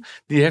 deze film,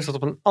 die heeft dat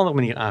op een andere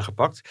manier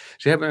aangepakt.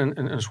 Ze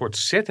hebben een soort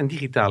set, een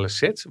digitale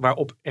set,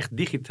 waarop echt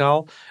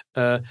digitaal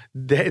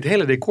het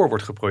hele decor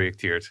wordt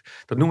geprojecteerd.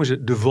 Dat noemen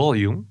ze de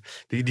volume.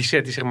 Die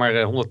set is zeg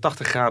maar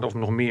 180 graden of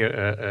nog meer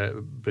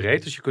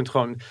breed. Dus je kunt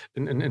gewoon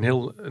een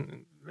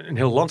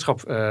heel landschap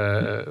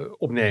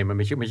opnemen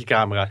met je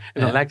camera.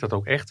 En dan lijkt dat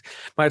ook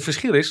echt. Maar het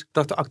verschil is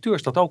dat de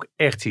acteurs dat ook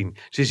echt zien.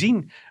 Ze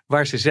zien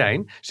waar ze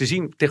zijn. Ze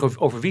zien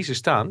tegenover wie ze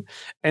staan.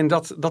 En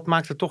dat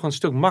maakt het toch een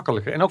stuk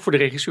makkelijker. En ook voor de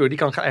regisseur. Die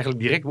kan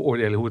eigenlijk direct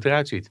beoordelen hoe het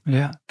eruit ziet.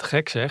 Ja, te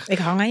gek zeg. Ik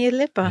hang aan je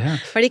lippen. Ja.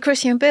 Maar die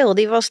Christian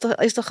Bale,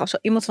 is toch als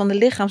iemand van de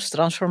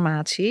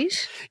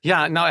lichaamstransformaties?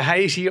 Ja, nou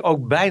hij is hier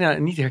ook bijna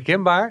niet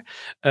herkenbaar.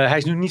 Hij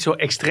is nu niet zo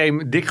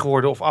extreem dik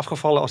geworden of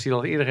afgevallen als hij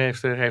dat eerder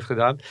heeft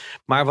gedaan.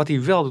 Maar wat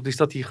hij wel doet, is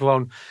dat hij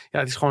gewoon... Ja,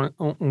 het is gewoon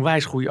een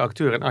onwijs goede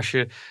acteur. En als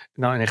je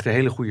nou een echt een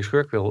hele goede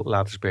schurk wil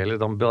laten spelen,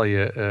 dan bel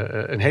je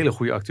een hele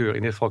goede acteur,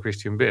 in dit geval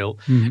Christian Bale.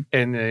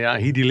 En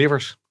he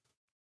delivers.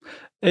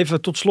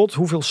 Even tot slot,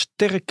 hoeveel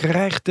sterren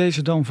krijgt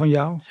deze dan van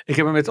jou? Ik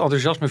heb hem met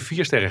enthousiasme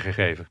 4 sterren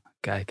gegeven.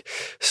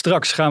 Kijk,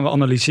 straks gaan we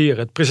analyseren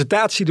het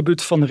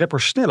presentatiedebuut van de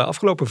rapper Snelle.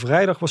 Afgelopen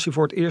vrijdag was hij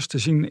voor het eerst te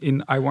zien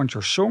in I Want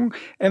Your Song.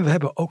 En we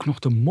hebben ook nog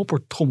de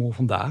moppertrommel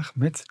vandaag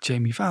met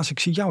Jamie Vaas. Ik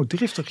zie jou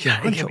driftig.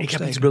 Ja, ik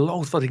heb iets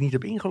beloofd wat ik niet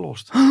heb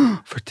ingelost.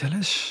 Vertel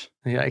eens.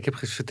 Ja, ik heb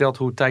verteld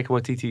hoe Taika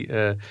Waititi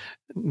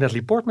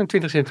Natalie Portman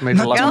 20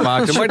 centimeter langer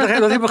maakte. Maar dat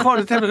hebben we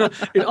gewoon,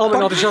 in al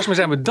mijn enthousiasme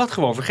zijn we dat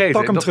gewoon vergeten.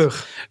 Pak hem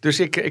terug. Dus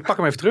ik pak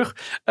hem even terug.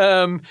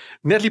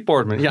 Natalie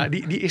Portman, ja,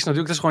 die is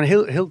natuurlijk, dat is gewoon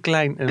een heel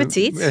klein,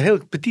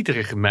 heel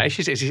petiterig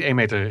meisje. Ze is 1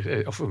 meter,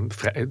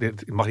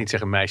 ik mag niet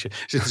zeggen meisje,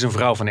 ze is een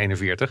vrouw van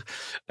 41.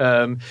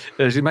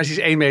 Maar ze is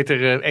 1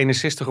 meter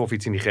 61 of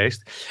iets in die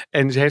geest.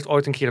 En ze heeft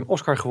ooit een keer een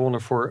Oscar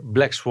gewonnen voor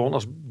Black Swan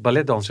als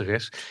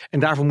balletdanseres. En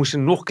daarvoor moest ze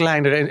nog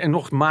kleiner en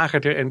nog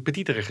magerder en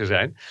petieteriger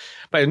zijn.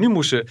 Maar ja, nu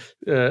moest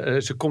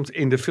ze komt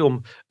in de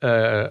film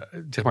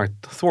zeg maar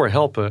Thor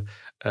helpen.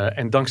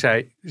 En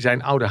dankzij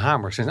zijn oude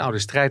hamer, zijn oude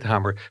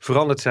strijdhamer,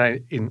 verandert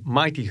zij in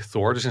Mighty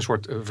Thor. Dus een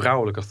soort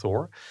vrouwelijke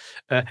Thor.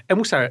 En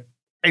moest daar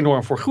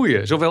enorm voor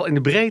groeien. Zowel in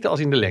de breedte als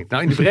in de lengte.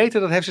 Nou, in de breedte,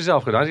 dat heeft ze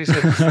zelf gedaan. Ze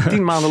is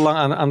 10 maanden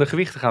lang aan de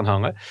gewichten gaan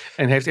hangen.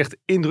 En heeft echt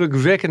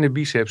indrukwekkende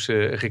biceps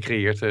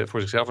gecreëerd voor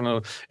zichzelf.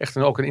 En echt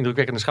ook een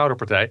indrukwekkende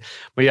schouderpartij.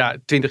 Maar ja,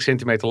 20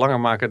 centimeter langer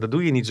maken, dat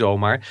doe je niet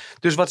zomaar.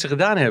 Dus wat ze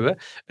gedaan hebben,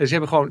 ze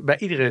hebben gewoon bij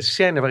iedere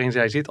scène waarin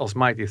zij zit als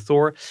Mighty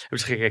Thor, hebben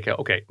ze gekeken,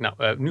 oké,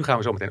 nu gaan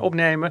we zo meteen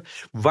opnemen.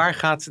 Waar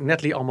gaat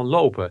Natalie allemaal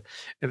lopen?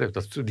 En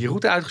die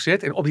route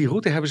uitgezet. En op die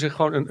route hebben ze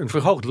gewoon een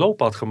verhoogd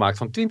looppad gemaakt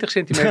van 20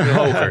 centimeter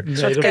hoger.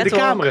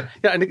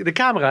 En de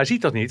camera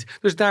ziet dat niet.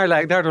 Dus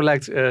daardoor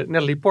lijkt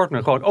Natalie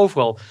Portman gewoon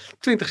overal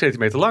 20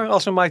 centimeter langer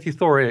als een Mighty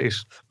Thor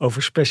is.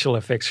 Over special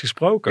effects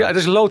gesproken. Ja, het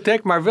is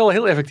low-tech, maar wel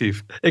heel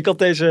effectief. Ik had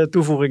deze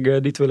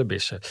toevoeging niet willen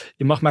missen.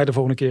 Je mag mij de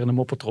volgende keer in de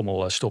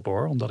moppertrommel stoppen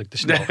hoor, omdat ik te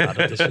snel ga.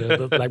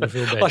 Dat lijkt me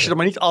veel beter. Als je er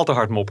maar niet al te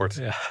hard moppert.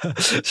 Ja.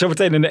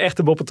 Zometeen in de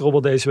echte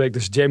moppertrommel deze week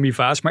dus Jamie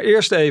Vaas. Maar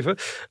eerst even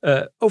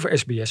over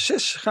SBS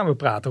 6 gaan we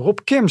praten. Rob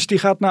Kemps die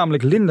gaat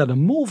namelijk Linda de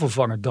Mol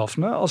vervangen,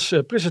 Daphne, als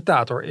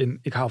presentator in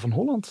Ik hou van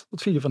Holland. Wat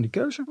vind je van die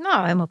keuze?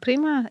 Nou, helemaal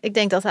prima. Ik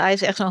denk dat hij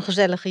is echt zo'n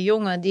gezellige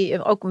jongen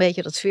die ook een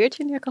beetje dat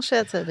sfeertje neer kan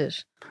zetten.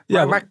 Dus.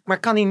 Ja, maar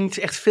kan hij niet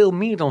echt veel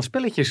meer dan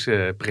spelletjes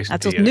presenteren? Nou,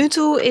 tot nu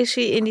toe is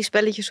hij in die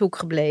spelletjeshoek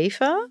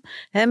gebleven.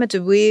 Hè, met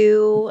de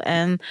wheel.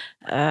 En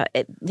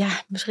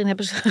misschien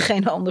hebben ze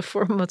geen ander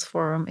format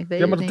voor hem. Ik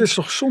weet maar dat is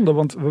toch zonde,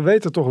 want we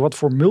weten toch wat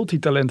voor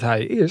multitalent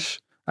hij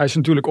is. Hij is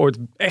natuurlijk ooit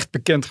echt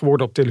bekend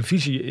geworden op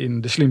televisie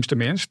in De Slimste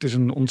Mens. Het is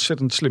een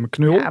ontzettend slimme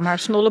knul. Ja, maar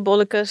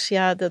snollebolletjes,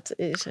 ja, dat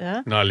is...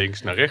 Naar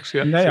links, naar rechts,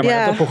 ja. Nee,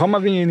 maar dat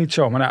programma win je niet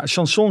zo. Maar nou,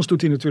 chansons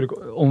doet hij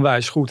natuurlijk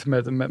onwijs goed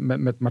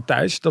met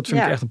Matthijs. Dat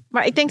vind ik echt...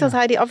 Maar ik denk dat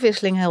hij die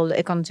afwisseling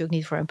ik kan natuurlijk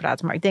niet voor hem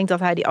praten, maar ik denk dat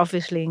hij die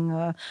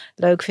afwisseling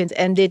leuk vindt.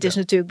 En dit is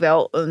natuurlijk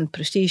wel een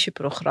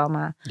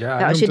prestigeprogramma.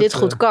 Ja, als je dit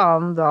goed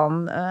kan,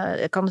 dan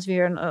kan het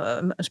weer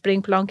een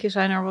springplankje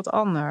zijn naar wat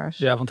anders.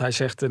 Ja, want hij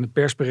zegt in het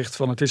persbericht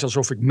van het is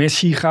alsof ik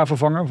Messi ga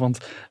vervangen. Want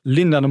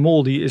Linda de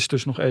Mol die is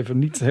dus nog even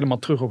niet helemaal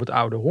terug op het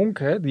oude honk.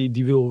 Hè.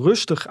 Die wil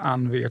rustig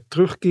aan weer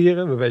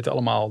terugkeren. We weten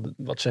allemaal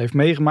wat ze heeft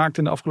meegemaakt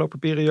in de afgelopen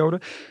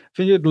periode.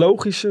 Vind je het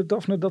logisch,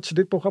 Daphne, dat ze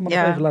dit programma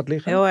nog even laat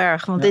liggen? Heel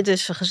erg. Want dit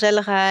is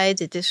gezelligheid.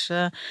 Dit is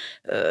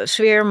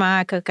sfeer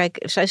maken. Kijk,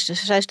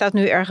 zij staat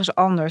nu ergens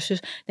anders. Dus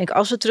ik denk,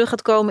 als ze terug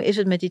gaat komen, is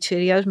het met iets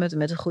serieus.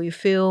 Met een goede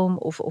film.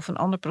 Of een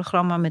ander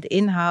programma met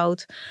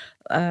inhoud.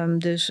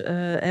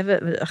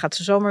 Gaat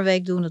ze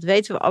zomerweek doen? Dat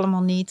weten we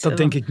allemaal niet. Dat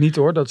denk ik niet hoor.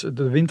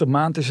 De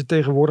wintermaand is het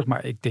tegenwoordig.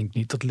 Maar ik denk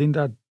niet dat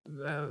Linda,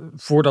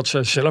 voordat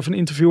ze zelf een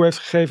interview heeft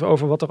gegeven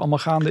over wat er allemaal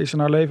gaande is in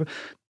haar leven,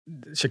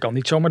 ze kan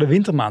niet zomaar de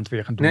wintermaand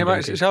weer gaan doen. Nee,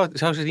 maar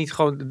zou ze niet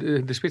gewoon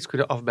de spits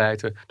kunnen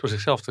afbijten door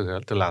zichzelf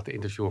te laten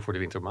interviewen voor de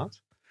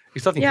wintermaand?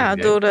 Is dat niet Ja, een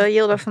idee? door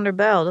Yilda van der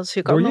Bijl. Dat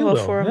zie ik ook nog wel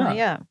voor me.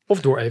 Ja.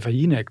 Of door Eva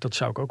Jinek. Dat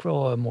zou ik ook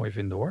wel mooi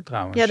vinden hoor,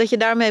 trouwens. Ja, dat je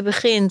daarmee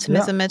begint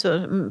met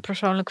een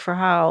persoonlijk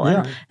verhaal.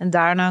 Ja. En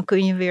daarna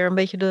kun je weer een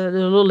beetje de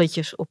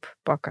lolletjes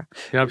oppakken.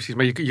 Ja, precies.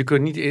 Maar je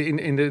kunt niet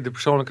in de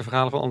persoonlijke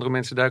verhalen van andere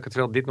mensen duiken,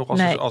 terwijl dit nog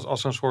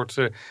als een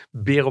soort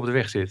beer op de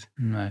weg zit.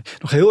 Nee.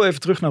 Nog heel even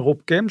terug naar Rob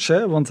Kemps,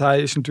 hè, want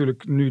hij is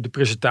natuurlijk nu de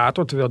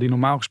presentator, terwijl hij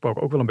normaal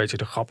gesproken ook wel een beetje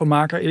de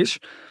grappenmaker is.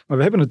 Maar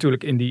we hebben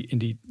natuurlijk in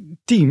die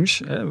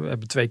teams, hè, we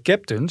hebben 2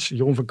 captains,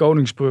 Jeroen van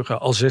Koningsbrugge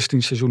al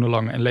 16 seizoenen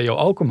lang en Leo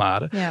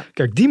Alkemade. Ja.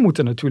 Kijk, die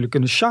moeten natuurlijk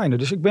kunnen shinen.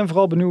 Dus ik ben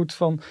vooral benieuwd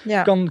van,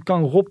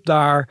 kan Rob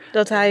daar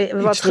dat hij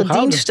wat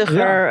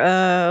gedienstiger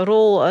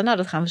rol,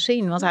 dat gaan we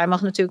zien. Want hij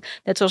mag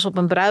natuurlijk, net zoals op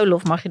een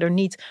bruiloft, mag je er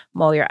niet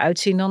mooier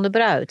uitzien dan de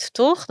bruid,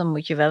 toch? Dan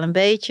moet je wel een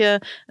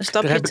beetje een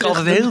stapje Daar heb ik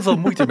altijd heel veel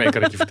moeite mee,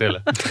 kan ik je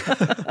vertellen.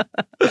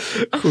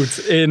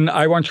 Goed, in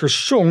I Want Your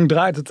Song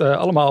draait het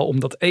allemaal om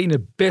dat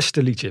ene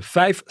beste liedje.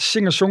 5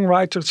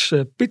 singer-songwriters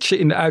pitchen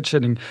in de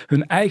uitzending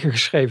hun eigen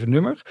geschreven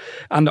nummer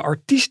aan de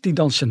artiest die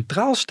dan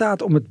centraal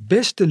staat om het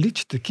beste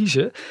liedje te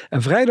kiezen.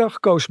 En vrijdag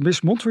koos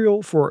Miss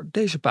Montreal voor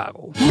deze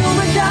parel. Noem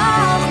het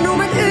dag, noem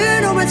het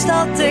uur, noem het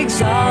stad, ik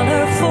zal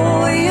er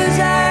voor je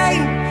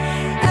zijn.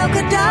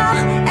 Elke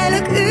dag,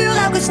 elk uur,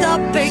 elke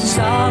stap, ik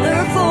zal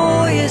er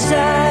voor je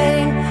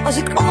zijn. Als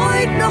ik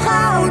ooit nog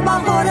oud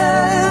mag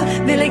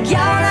worden, wil ik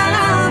jou daar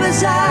aan mijn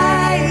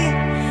zij.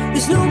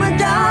 Dus noem een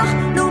dag,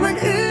 noem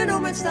een uur,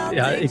 noem een stad.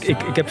 Ja,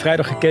 ik heb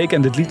vrijdag gekeken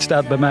en dit lied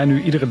staat bij mij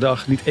nu iedere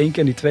dag niet 1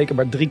 keer, niet 2 keer,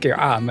 maar 3 keer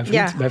aan.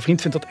 Mijn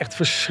vriend vindt dat echt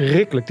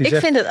verschrikkelijk. Die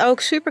vind het ook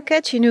super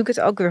catchy nu ik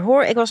het ook weer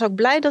hoor. Ik was ook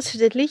blij dat ze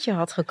dit liedje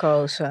had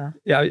gekozen.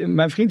 Ja,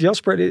 mijn vriend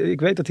Jasper, ik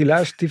weet dat hij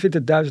luistert, die vindt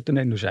het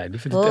 1001 dozijn. Die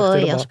vindt het echt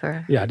helemaal,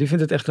 Jasper. Ja, die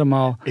vindt het echt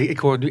helemaal... Ik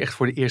hoor het nu echt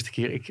voor de eerste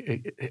keer.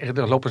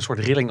 Er loopt een soort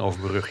rilling over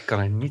mijn rug. Ik kan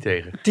er niet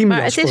tegen.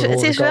 Maar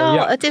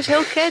het is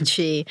heel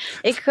catchy.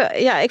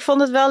 Ik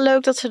vond het wel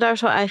leuk dat ze daar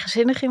zo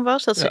eigenzinnig in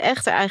was. Dat ze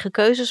echt haar eigen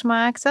keuzes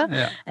maakte.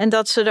 Ja. En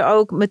dat ze er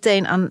ook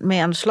meteen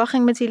mee aan de slag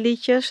ging met die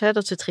liedjes. Hè,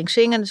 dat ze het ging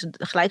zingen. Dus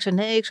gelijk zei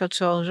nee, ik zou het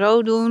zo en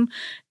zo doen.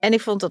 En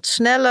ik vond dat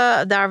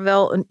Snelle daar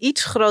wel een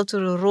iets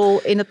grotere rol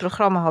in het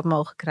programma had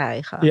mogen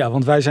krijgen. Ja,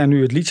 want wij zijn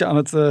nu het liedje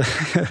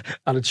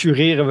aan het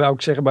jureren, wou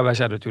ik zeggen. Maar wij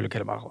zijn natuurlijk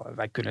helemaal,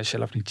 wij kunnen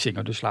zelf niet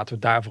zingen. Dus laten we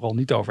het daar vooral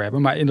niet over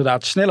hebben. Maar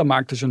inderdaad, Snelle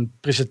maakte zijn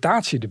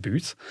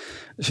presentatiedebuut.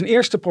 Zijn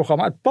eerste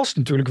programma, het past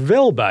natuurlijk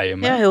wel bij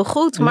hem. Ja, heel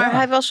goed. Maar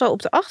hij was zo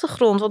op de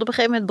achtergrond. Want op een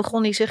gegeven moment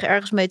begon hij zich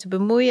ergens mee te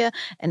bemoeien.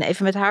 En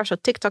even met haar zo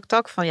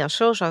tik-tak-tak van ja,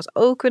 zo zou het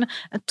ook kunnen.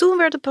 En toen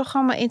werd het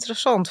programma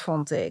interessant,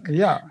 vond ik.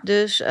 Ja.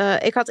 Dus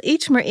ik had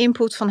iets meer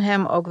input van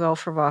hem ook wel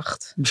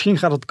verwacht. Misschien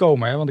gaat het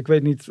komen, hè? Want ik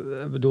weet niet,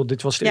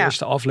 dit was de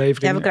eerste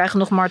aflevering. Ja, we krijgen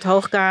nog Mart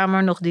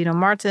Hoogkamer, nog Dino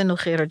Marten,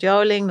 nog Gerard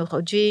Joling, nog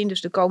Eugene.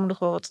 Dus er komen nog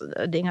wel wat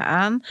dingen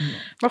aan.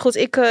 Maar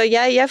goed,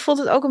 jij vond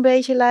het ook een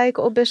beetje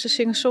lijken op Beste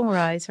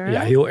Singer-Songwriter.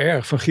 Ja, heel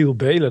erg. Van Giel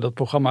Belen. Dat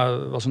programma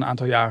was een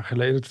aantal jaren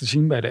geleden te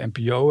zien bij de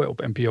NPO,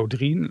 op NPO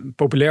 3. Een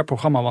populair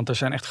programma, want er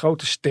zijn echt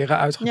grote sterren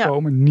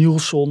uitgekomen. Ja.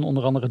 Nielson,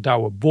 onder andere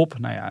Douwe Bob.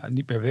 Nou ja,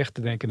 niet meer weg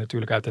te denken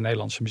natuurlijk uit de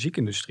Nederlandse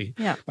muziekindustrie.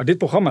 Ja. Maar dit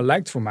programma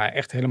lijkt voor mij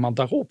echt helemaal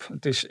daarop.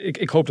 Het is,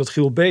 ik hoop dat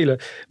Giel Belen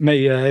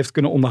mee heeft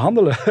kunnen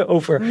onderhandelen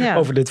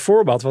over dit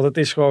voorbeeld. Want het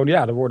is gewoon,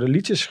 er worden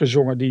liedjes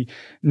gezongen die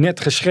net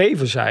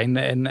geschreven zijn.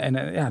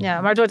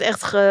 Maar het wordt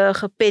echt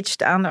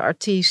gepitcht aan de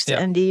artiest. Ja.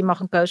 En die mag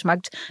een keuze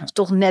maken. Het is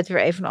toch net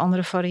weer even een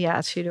andere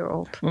variatie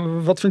erop.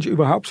 Wat vind je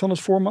überhaupt van het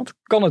format?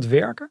 Kan het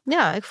werken?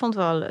 Ja, ik vond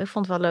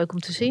het wel leuk om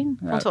te zien. Ik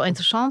vond het wel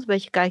interessant. Een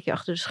beetje kijkje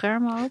achter de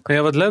schermen ook.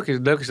 Ja, wat leuk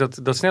is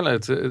dat Snelle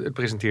het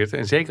presenteert.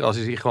 En zeker als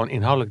hij zich gewoon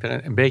inhoudelijk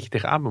daar een beetje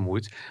tegenaan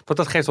bemoeit. Want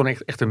dat geeft dan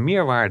echt een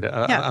meerwaarde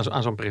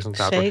aan zo'n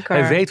presentator. Zeker.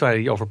 Hij weet waar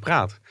hij over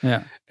praat.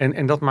 Ja.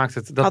 En dat maakt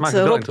het wel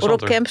interessanter.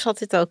 Rob Kemps had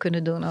dit ook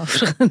kunnen doen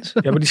overigens.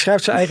 Ja, maar die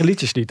schrijft zijn eigen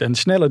liedjes niet. En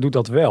Snelle doet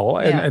dat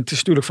wel. En het is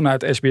natuurlijk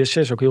vanuit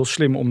SBS6 ook heel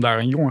slim om daar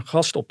een jonge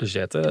gast op te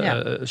zetten.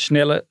 Ja.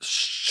 Snelle,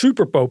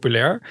 super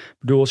populair. Ik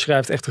bedoel,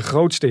 schrijft echt de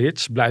grootste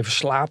hits. Blijven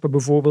slapen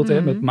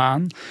bijvoorbeeld, met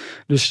Maan.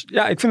 Dus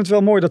ja, ik vind het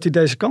wel mooi dat hij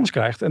deze kans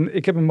krijgt. En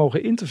ik heb hem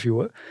mogen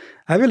interviewen.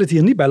 Hij wil het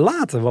hier niet bij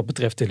laten wat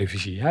betreft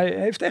televisie. Hij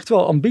heeft echt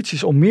wel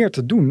ambities om meer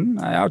te doen.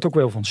 Hij houdt ook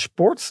wel van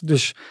sport.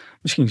 Dus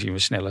misschien zien we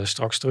Snelle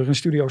straks terug in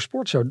Studio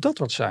Sport. Zou dat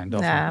wat zijn?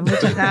 Hij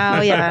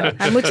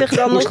moet zich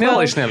dan Hoe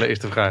snel is Snelle, is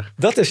de vraag.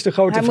 Dat is de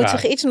grote vraag.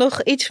 Hij moet zich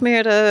nog iets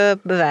meer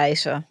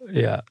bewijzen.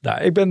 Ja,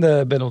 ik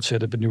ben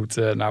ontzettend benieuwd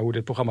naar hoe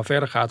dit programma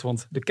verder gaat.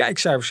 Want de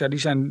kijkcijfers die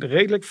zijn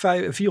redelijk 453.000.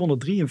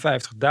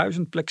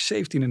 Plek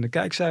 17 in de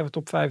kijkcijfer,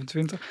 top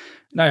 25.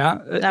 Nou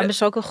ja. Dat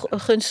is ook een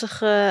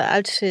gunstig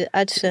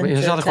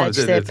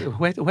uitzendtijdstip.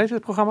 Hoe heet het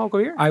programma ook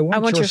alweer? I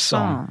Want Your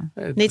Song.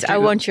 Niet I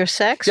Want Your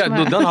Sex. Ja,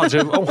 maar dan hadden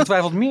ze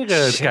ongetwijfeld meer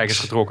kijkers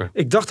getrokken.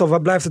 Ik dacht al,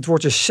 waar blijft het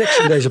woordje seks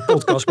in deze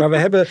podcast? Maar we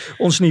hebben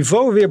ons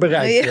niveau weer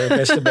bereikt,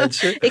 beste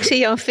mensen. Ik zie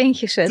jou een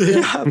vinkje zetten.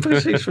 Ja,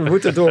 precies. We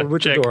moeten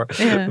door.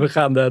 Ja. We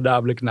gaan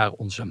namelijk naar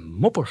onze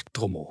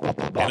moppertrommel.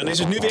 En dan is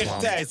het nu weer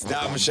tijd,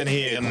 dames en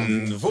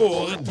heren,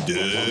 voor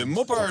de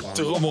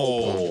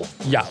moppertrommel.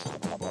 Ja,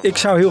 ik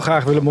zou heel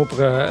graag willen mopperen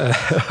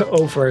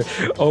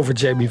over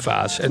Jamie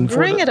Vaas. En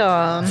Bring it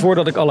on.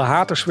 Voordat ik alle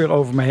haters weer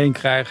over me heen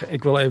krijg,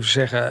 ik wil even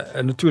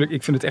zeggen, natuurlijk,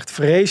 ik vind het echt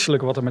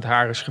vreselijk wat er met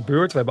haar is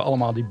gebeurd. We hebben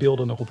allemaal die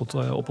beelden nog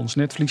op ons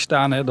netvlies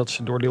staan, hè, dat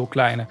ze door Leeuw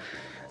Kleine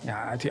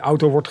uit die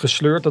auto wordt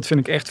gesleurd. Dat vind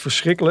ik echt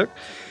verschrikkelijk.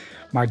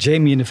 Maar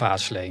Jamie in de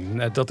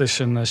Vaasleen, dat is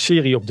een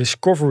serie op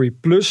Discovery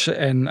Plus.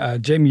 En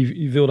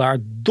Jamie wilde haar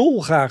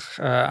dolgraag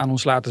aan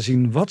ons laten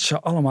zien wat ze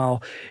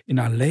allemaal in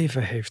haar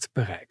leven heeft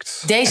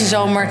bereikt. Deze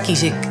zomer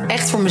kies ik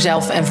echt voor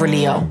mezelf en voor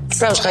Leo.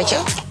 Vrouw, schatje.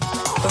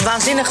 Een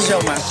waanzinnige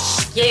zomer.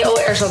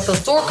 JOR zal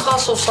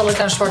kantoorgras of zal ik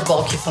daar een zwart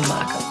balkje van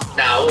maken?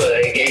 Nou,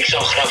 ik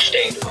zal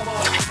grafsteen doen.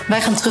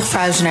 Wij gaan terug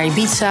verhuizen naar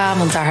Ibiza,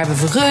 want daar hebben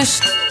we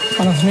rust.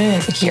 Vanaf nu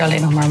heb ik hier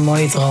alleen nog maar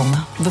mooie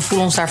dromen. We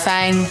voelen ons daar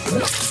fijn.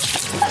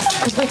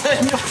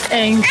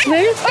 Eén,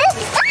 twee.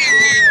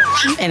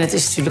 En het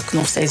is natuurlijk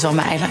nog steeds wel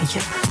mijn eilandje.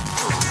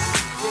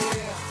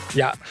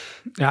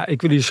 Ja,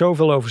 ik wil hier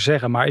zoveel over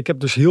zeggen. Maar ik heb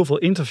dus heel veel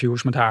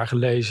interviews met haar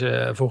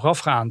gelezen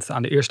voorafgaand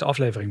aan de eerste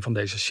aflevering van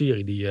deze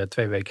serie die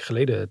 2 weken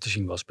geleden te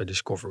zien was bij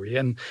Discovery.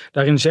 En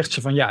daarin zegt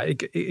ze van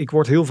ik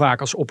word heel vaak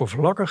als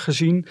oppervlakkig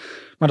gezien.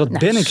 Maar dat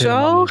ben ik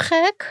helemaal niet. Zo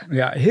gek.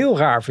 Ja, heel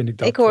raar vind ik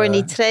dat. Ik hoor in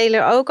die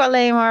trailer ook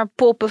alleen maar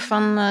poppen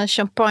van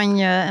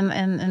champagne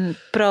en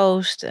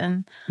proost.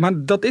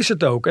 Maar dat is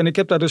het ook. En ik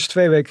heb daar dus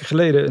 2 weken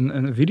geleden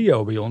een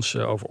video bij ons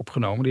over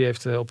opgenomen. Die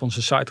heeft op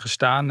onze site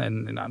gestaan.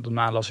 En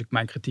daarna las ik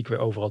mijn kritiek weer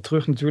overal terug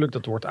natuurlijk.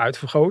 Dat wordt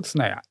uitvergroot.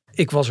 Nou ja,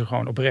 ik was er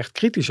gewoon oprecht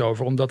kritisch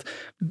over. Omdat,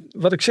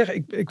 wat ik zeg,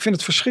 ik vind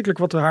het verschrikkelijk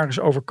wat er haar is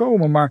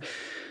overkomen. Maar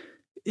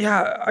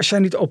ja, als jij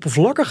niet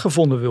oppervlakkig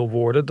gevonden wil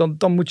worden,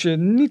 dan moet je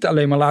niet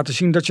alleen maar laten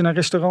zien dat je naar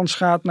restaurants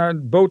gaat,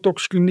 naar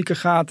botoxklinieken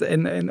gaat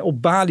en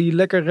op Bali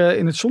lekker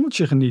in het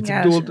zonnetje geniet.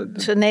 Ja, ik bedoel,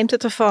 ze neemt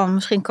het ervan.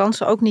 Misschien kan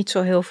ze ook niet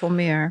zo heel veel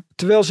meer.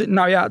 Terwijl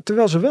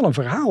ze wel een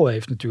verhaal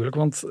heeft natuurlijk.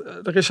 Want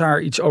er is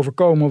haar iets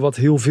overkomen wat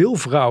heel veel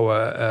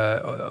vrouwen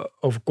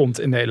overkomt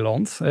in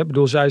Nederland. Ik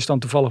bedoel, zij is dan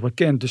toevallig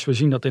bekend, dus we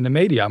zien dat in de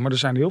media. Maar er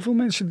zijn heel veel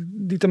mensen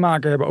die te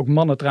maken hebben, ook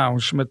mannen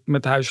trouwens,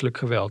 met huiselijk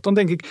geweld. Dan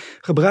denk ik,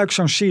 gebruik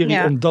zo'n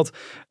serie om dat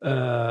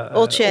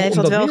Olcay heeft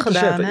dat wel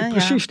gedaan. Hè?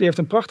 Precies, die heeft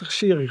een prachtige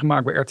serie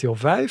gemaakt bij RTL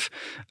 5.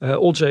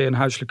 Olcay en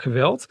huiselijk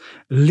geweld.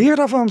 Leer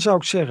daarvan, zou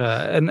ik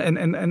zeggen.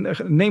 En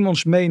neem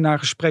ons mee naar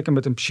gesprekken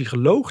met een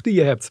psycholoog die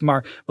je hebt.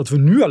 Maar wat we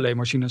nu alleen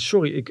maar zien, en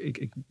sorry,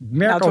 ik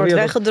merk het wordt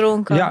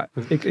weggedronken.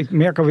 Ik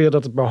merk alweer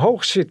dat het bij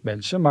hoog zit,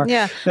 mensen.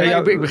 Maar,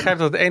 ik begrijp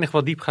dat het enige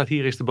wat diep gaat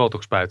hier is de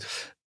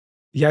botoxspuit.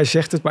 Jij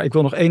zegt het, maar ik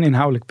wil nog 1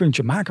 inhoudelijk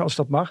puntje maken als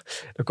dat mag.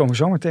 Dan komen we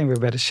zo meteen weer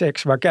bij de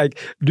seks. Maar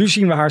kijk, nu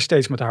zien we haar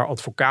steeds met haar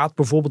advocaat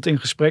bijvoorbeeld in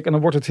gesprek. En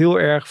dan wordt het heel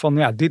erg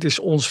van, dit is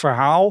ons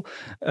verhaal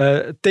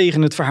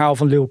tegen het verhaal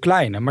van Leeuw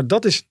Kleine. Maar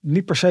dat is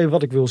niet per se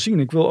wat ik wil zien.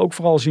 Ik wil ook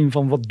vooral zien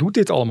van, wat doet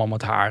dit allemaal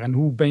met haar? En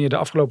hoe ben je de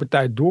afgelopen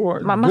tijd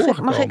doorgekomen? Maar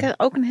mag ik er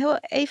ook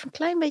een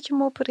klein beetje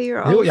mopperen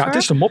hierover? Ja, het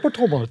is de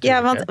moppertrommel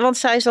natuurlijk. Ja, want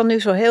zij is dan nu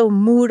zo heel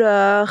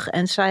moedig.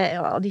 En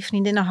al die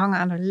vriendinnen hangen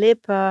aan haar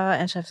lippen.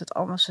 En ze heeft het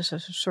allemaal, ze is een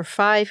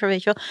survivor, weet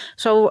je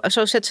wel.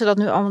 Zo zet ze dat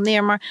nu allemaal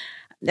neer. Maar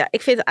ja,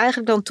 ik vind het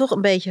eigenlijk dan toch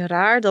een beetje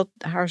raar dat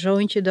haar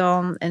zoontje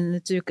dan, en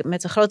natuurlijk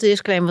met een grote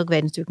disclaimer, want ik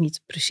weet natuurlijk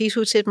niet precies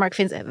hoe het zit, maar ik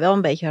vind het wel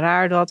een beetje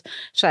raar dat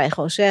zij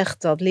gewoon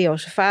zegt dat Leo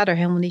zijn vader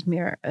helemaal niet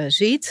meer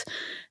ziet.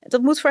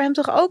 Dat moet voor hem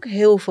toch ook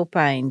heel veel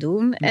pijn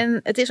doen. En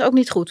het is ook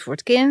niet goed voor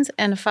het kind.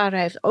 En de vader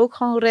heeft ook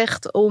gewoon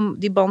recht om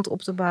die band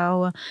op te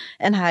bouwen.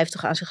 En hij heeft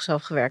toch aan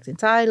zichzelf gewerkt in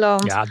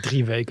Thailand. Ja,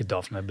 3 weken,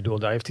 Daphne. Ik bedoel,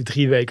 daar heeft hij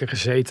 3 weken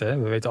gezeten. Hè.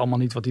 We weten allemaal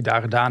niet wat hij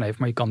daar gedaan heeft.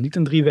 Maar je kan niet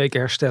in 3 weken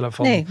herstellen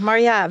van... Nee, maar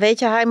ja, weet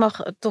je,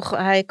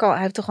 hij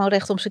heeft toch gewoon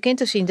recht om zijn kind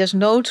te zien.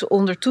 Desnoods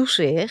onder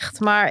toezicht.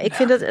 Maar ik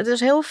vind het is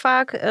heel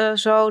vaak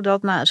zo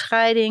dat na een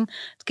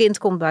scheiding het kind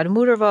komt bij de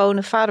moeder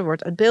wonen. Vader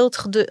wordt uit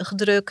beeld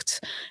gedrukt.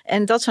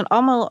 En dat zijn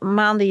allemaal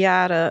maanden,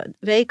 jaren,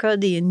 weken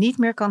die je niet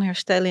meer kan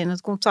herstellen in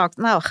het contact.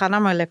 Nou, ga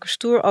nou maar lekker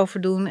stoer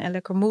over doen en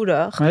lekker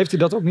moedig. Maar heeft hij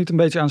dat ook niet een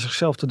beetje aan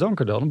zichzelf te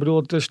danken dan? Ik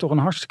bedoel, het is toch een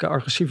hartstikke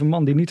agressieve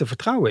man die niet te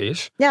vertrouwen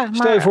is. Ja, maar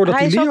stel je voor dat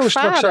hij Leo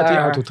straks uit die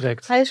auto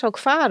trekt. Hij is ook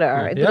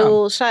vader. Ik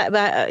bedoel,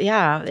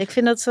 ik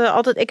vind het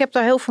altijd... Ik heb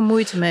daar heel veel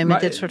moeite mee met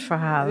dit soort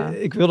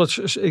verhalen. Ik wil dat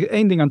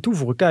 1 ding aan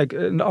toevoegen. Kijk,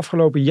 in de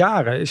afgelopen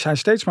jaren is hij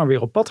steeds maar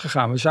weer op pad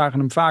gegaan. We zagen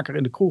hem vaker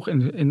in de kroeg,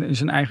 in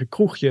zijn eigen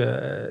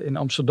kroegje in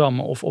Amsterdam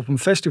of op een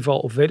festival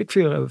of weet ik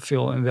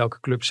veel in welke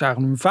club,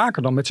 zagen we hem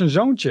vaker dan met zijn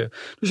zoontje.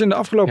 Dus in de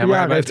afgelopen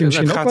jaren heeft hij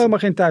misschien ook helemaal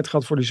geen tijd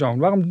gehad voor die zoon.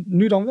 Waarom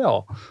nu dan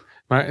wel?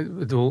 Maar ik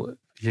bedoel,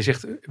 je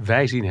zegt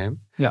wij zien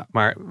hem,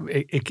 maar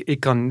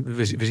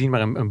we zien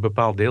maar een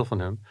bepaald deel van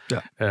hem.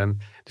 Ja.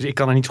 Dus ik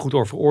kan er niet goed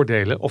over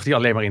oordelen of hij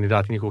alleen maar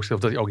inderdaad in die kroeg stelt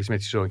of dat hij ook iets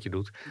met zijn zoontje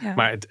doet. Ja.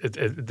 Maar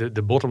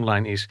de bottom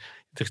line is,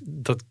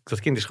 dat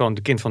kind is gewoon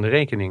de kind van de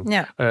rekening.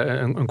 Ja.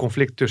 Een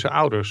conflict tussen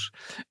ouders.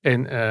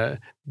 En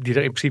die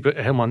er in principe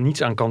helemaal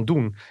niets aan kan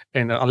doen.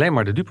 En er alleen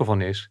maar de dupe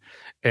van is.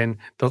 En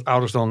dat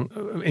ouders dan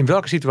in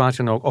welke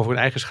situatie dan ook over hun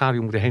eigen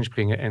schaduw moeten heen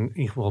springen. En in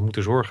ieder geval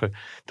moeten zorgen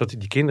dat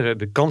die kinderen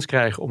de kans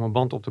krijgen om een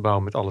band op te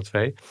bouwen met alle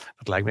twee.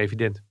 Dat lijkt me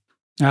evident.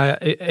 Nou ja,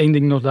 één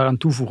ding nog daaraan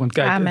toevoegend.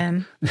 Kijk,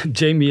 Amen.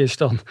 Jamie is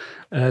dan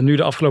nu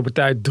de afgelopen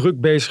tijd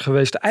druk bezig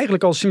geweest.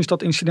 Eigenlijk al sinds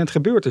dat incident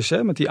gebeurd is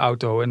met die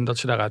auto en dat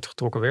ze daaruit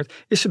getrokken werd.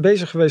 Is ze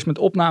bezig geweest met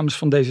opnames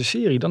van deze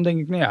serie. Dan denk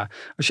ik, nou ja,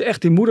 als je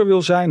echt die moeder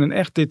wil zijn en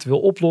echt dit wil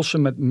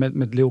oplossen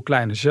met Leeuw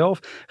Kleine zelf.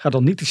 Ga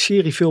dan niet die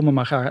serie filmen,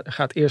 maar ga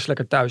het eerst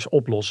lekker thuis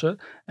oplossen.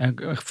 En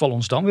val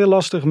ons dan weer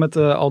lastig met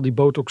al die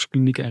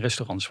botoxklinieken en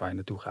restaurants waar je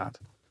naartoe gaat.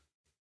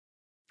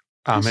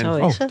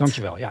 Amen. Oh,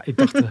 dankjewel. Ja, ik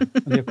dacht,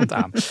 wanneer komt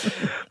aan.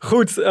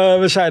 Goed,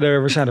 we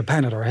zijn er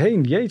bijna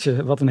doorheen.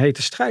 Jeetje, wat een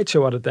hete strijd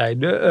zo aan het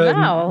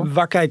einde.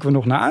 Waar kijken we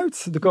nog naar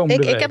uit de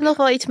komende week? Ik heb nog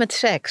wel iets met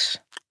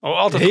seks. Oh,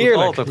 altijd heerlijk.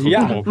 Goed, altijd goed.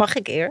 Ja. Mag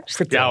ik eerst?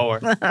 Vertel. Ja hoor.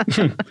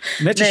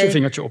 Netjes je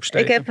vingertje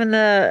opsteken. Ik heb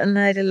een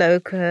hele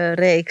leuke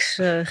reeks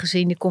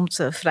gezien. Die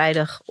komt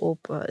vrijdag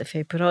op de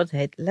VPRO. Het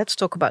heet Let's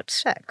Talk About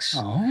Sex.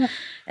 Oh.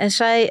 En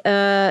zij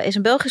is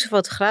een Belgische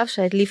fotograaf.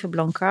 Zij heet Lieve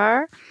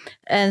Blancard.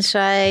 En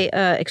zij,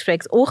 ik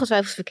spreek het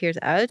ongetwijfeld verkeerd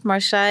uit.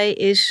 Maar zij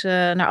is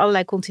naar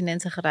allerlei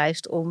continenten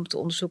gereisd om te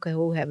onderzoeken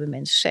hoe hebben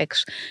mensen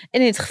seks.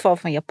 En in het geval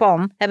van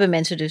Japan hebben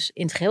mensen dus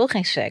in het geheel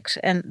geen seks.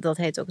 En dat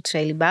heet ook het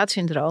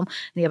celibaatsyndroom.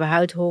 Die hebben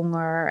huidhonger.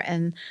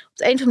 En op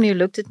de een of andere manier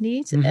lukt het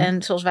niet. Mm-hmm.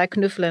 En zoals wij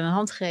knuffelen en een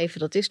hand geven,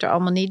 dat is er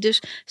allemaal niet.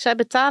 Dus zij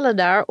betalen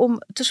daar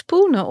om te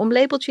spoenen. Om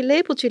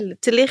lepeltje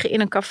te liggen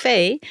in een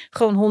café.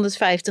 Gewoon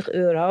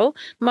 €150.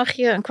 Mag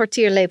je een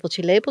kwartier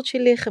lepeltje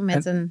liggen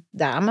met een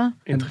dame.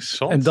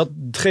 Interessant. En dat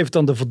geeft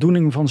dan de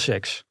voldoening van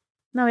seks.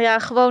 Nou ja,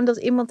 gewoon dat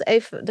iemand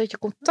even, dat je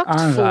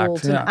contact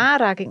voelt. Een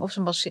aanraking. Of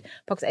ze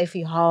pakt even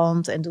je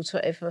hand en doet zo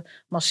even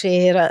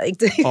masseren.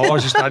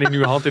 Ze staan hier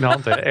nu hand in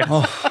hand. Hè? Echt.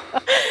 Oh.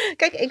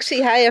 Kijk, ik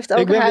zie, hij heeft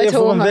ook huidhonger.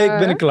 Voor een week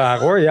ben ik klaar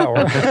hoor. Ja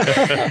hoor.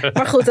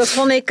 Maar goed,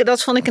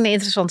 dat vond ik een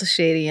interessante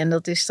serie. En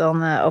dat is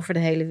dan over de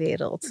hele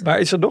wereld. Maar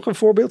is er nog een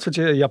voorbeeld? Want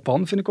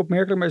Japan vind ik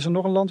opmerkelijk. Maar is er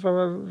nog een land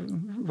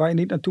waar je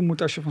niet naartoe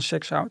moet als je van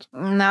seks houdt?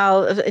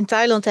 Nou, in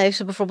Thailand heeft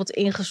ze bijvoorbeeld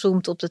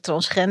ingezoomd op de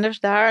transgenders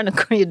daar. En dan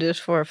kun je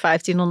dus voor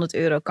 €1500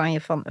 kan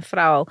je van een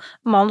vrouw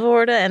man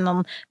worden. En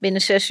dan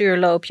binnen 6 uur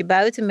loop je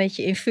buiten met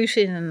je infuus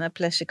in een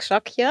plastic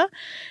zakje.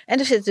 En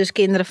er zitten dus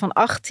kinderen van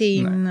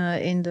 18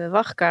 in de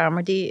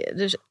wachtkamer. Die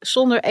dus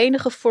zonder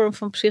enige vorm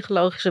van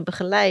psychologische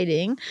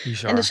begeleiding.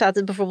 Bizar. En er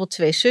zaten bijvoorbeeld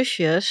 2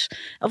 zusjes.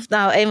 Of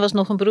nou, één was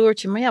nog een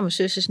broertje. Maar ja, mijn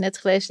zus is net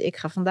geweest. Ik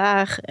ga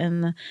vandaag.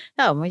 En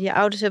maar je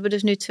ouders hebben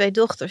dus nu 2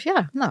 dochters.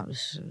 Ja, nou,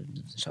 dus,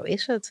 zo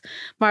is het.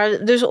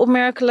 Maar dus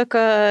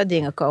opmerkelijke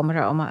dingen komen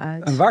er allemaal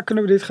uit. En waar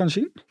kunnen we dit gaan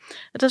zien?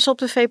 Het is op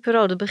de VPRO.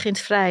 Dat begint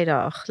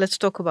vrijdag. Let's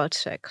Talk About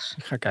Sex.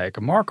 Ik ga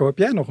kijken. Marco, heb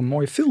jij nog een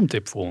mooie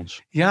filmtip voor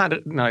ons? Ja,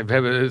 we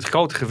hebben het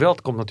grote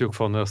geweld komt natuurlijk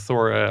van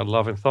Thor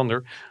Love and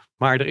Thunder.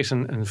 Maar er is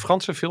een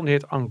Franse film, die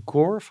heet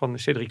Encore, van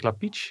Cédric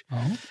Lapiche.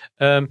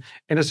 Oh.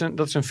 En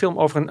dat is een film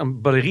over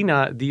een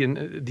ballerina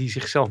die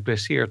zichzelf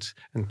blesseert.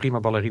 Een prima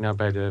ballerina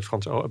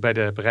bij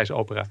de Parijse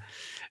Opera.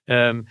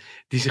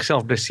 Die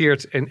zichzelf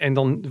blesseert en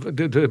dan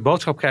de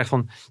boodschap krijgt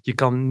van je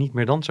kan niet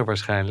meer dansen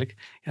waarschijnlijk.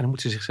 Ja, dan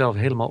moet ze zichzelf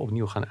helemaal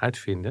opnieuw gaan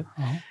uitvinden.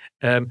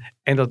 Oh.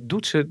 En dat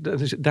doet ze,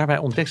 dus daarbij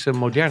ontdekt ze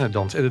moderne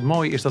dans. En het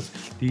mooie is dat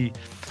die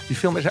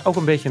film is ook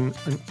een beetje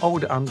een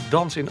ode aan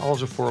dans in al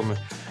zijn vormen.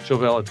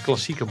 Zowel het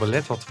klassieke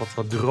ballet,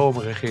 wat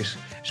dromerig is,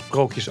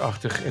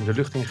 sprookjesachtig en de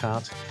lucht in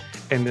gaat.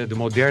 En de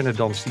moderne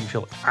dans die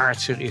veel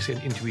aardser is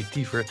en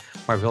intuïtiever,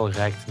 maar wel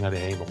reikt naar de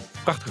hemel.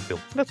 Prachtige film.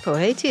 Wat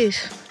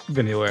poëtisch. Ik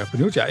ben heel erg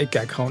benieuwd. Ja, ik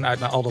kijk gewoon uit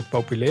naar al dat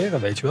populaire,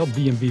 weet je wel.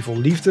 B&B vol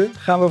liefde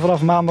gaan we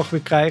vanaf maandag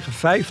weer krijgen.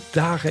 5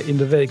 dagen in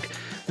de week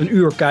een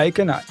uur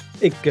kijken. Nou,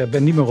 ik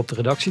ben niet meer op de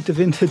redactie te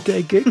vinden,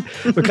 denk ik.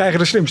 We krijgen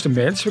de slimste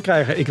mens. We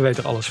krijgen Ik weet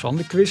er alles van,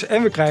 de quiz.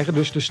 En we krijgen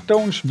dus de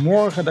Stones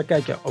morgen. Daar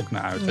kijk je ook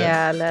naar uit. Hè?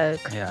 Ja,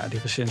 leuk. Ja, die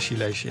recensie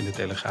lees je in de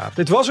Telegraaf.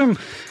 Dit was hem.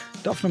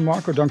 Daphne,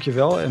 Marco,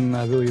 dankjewel.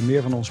 En wil je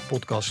meer van onze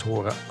podcast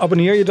horen?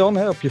 Abonneer je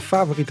dan op je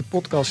favoriete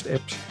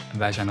podcast-apps. En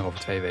wij zijn er over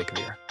 2 weken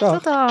weer. Dag.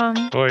 Tot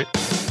dan. Hoi.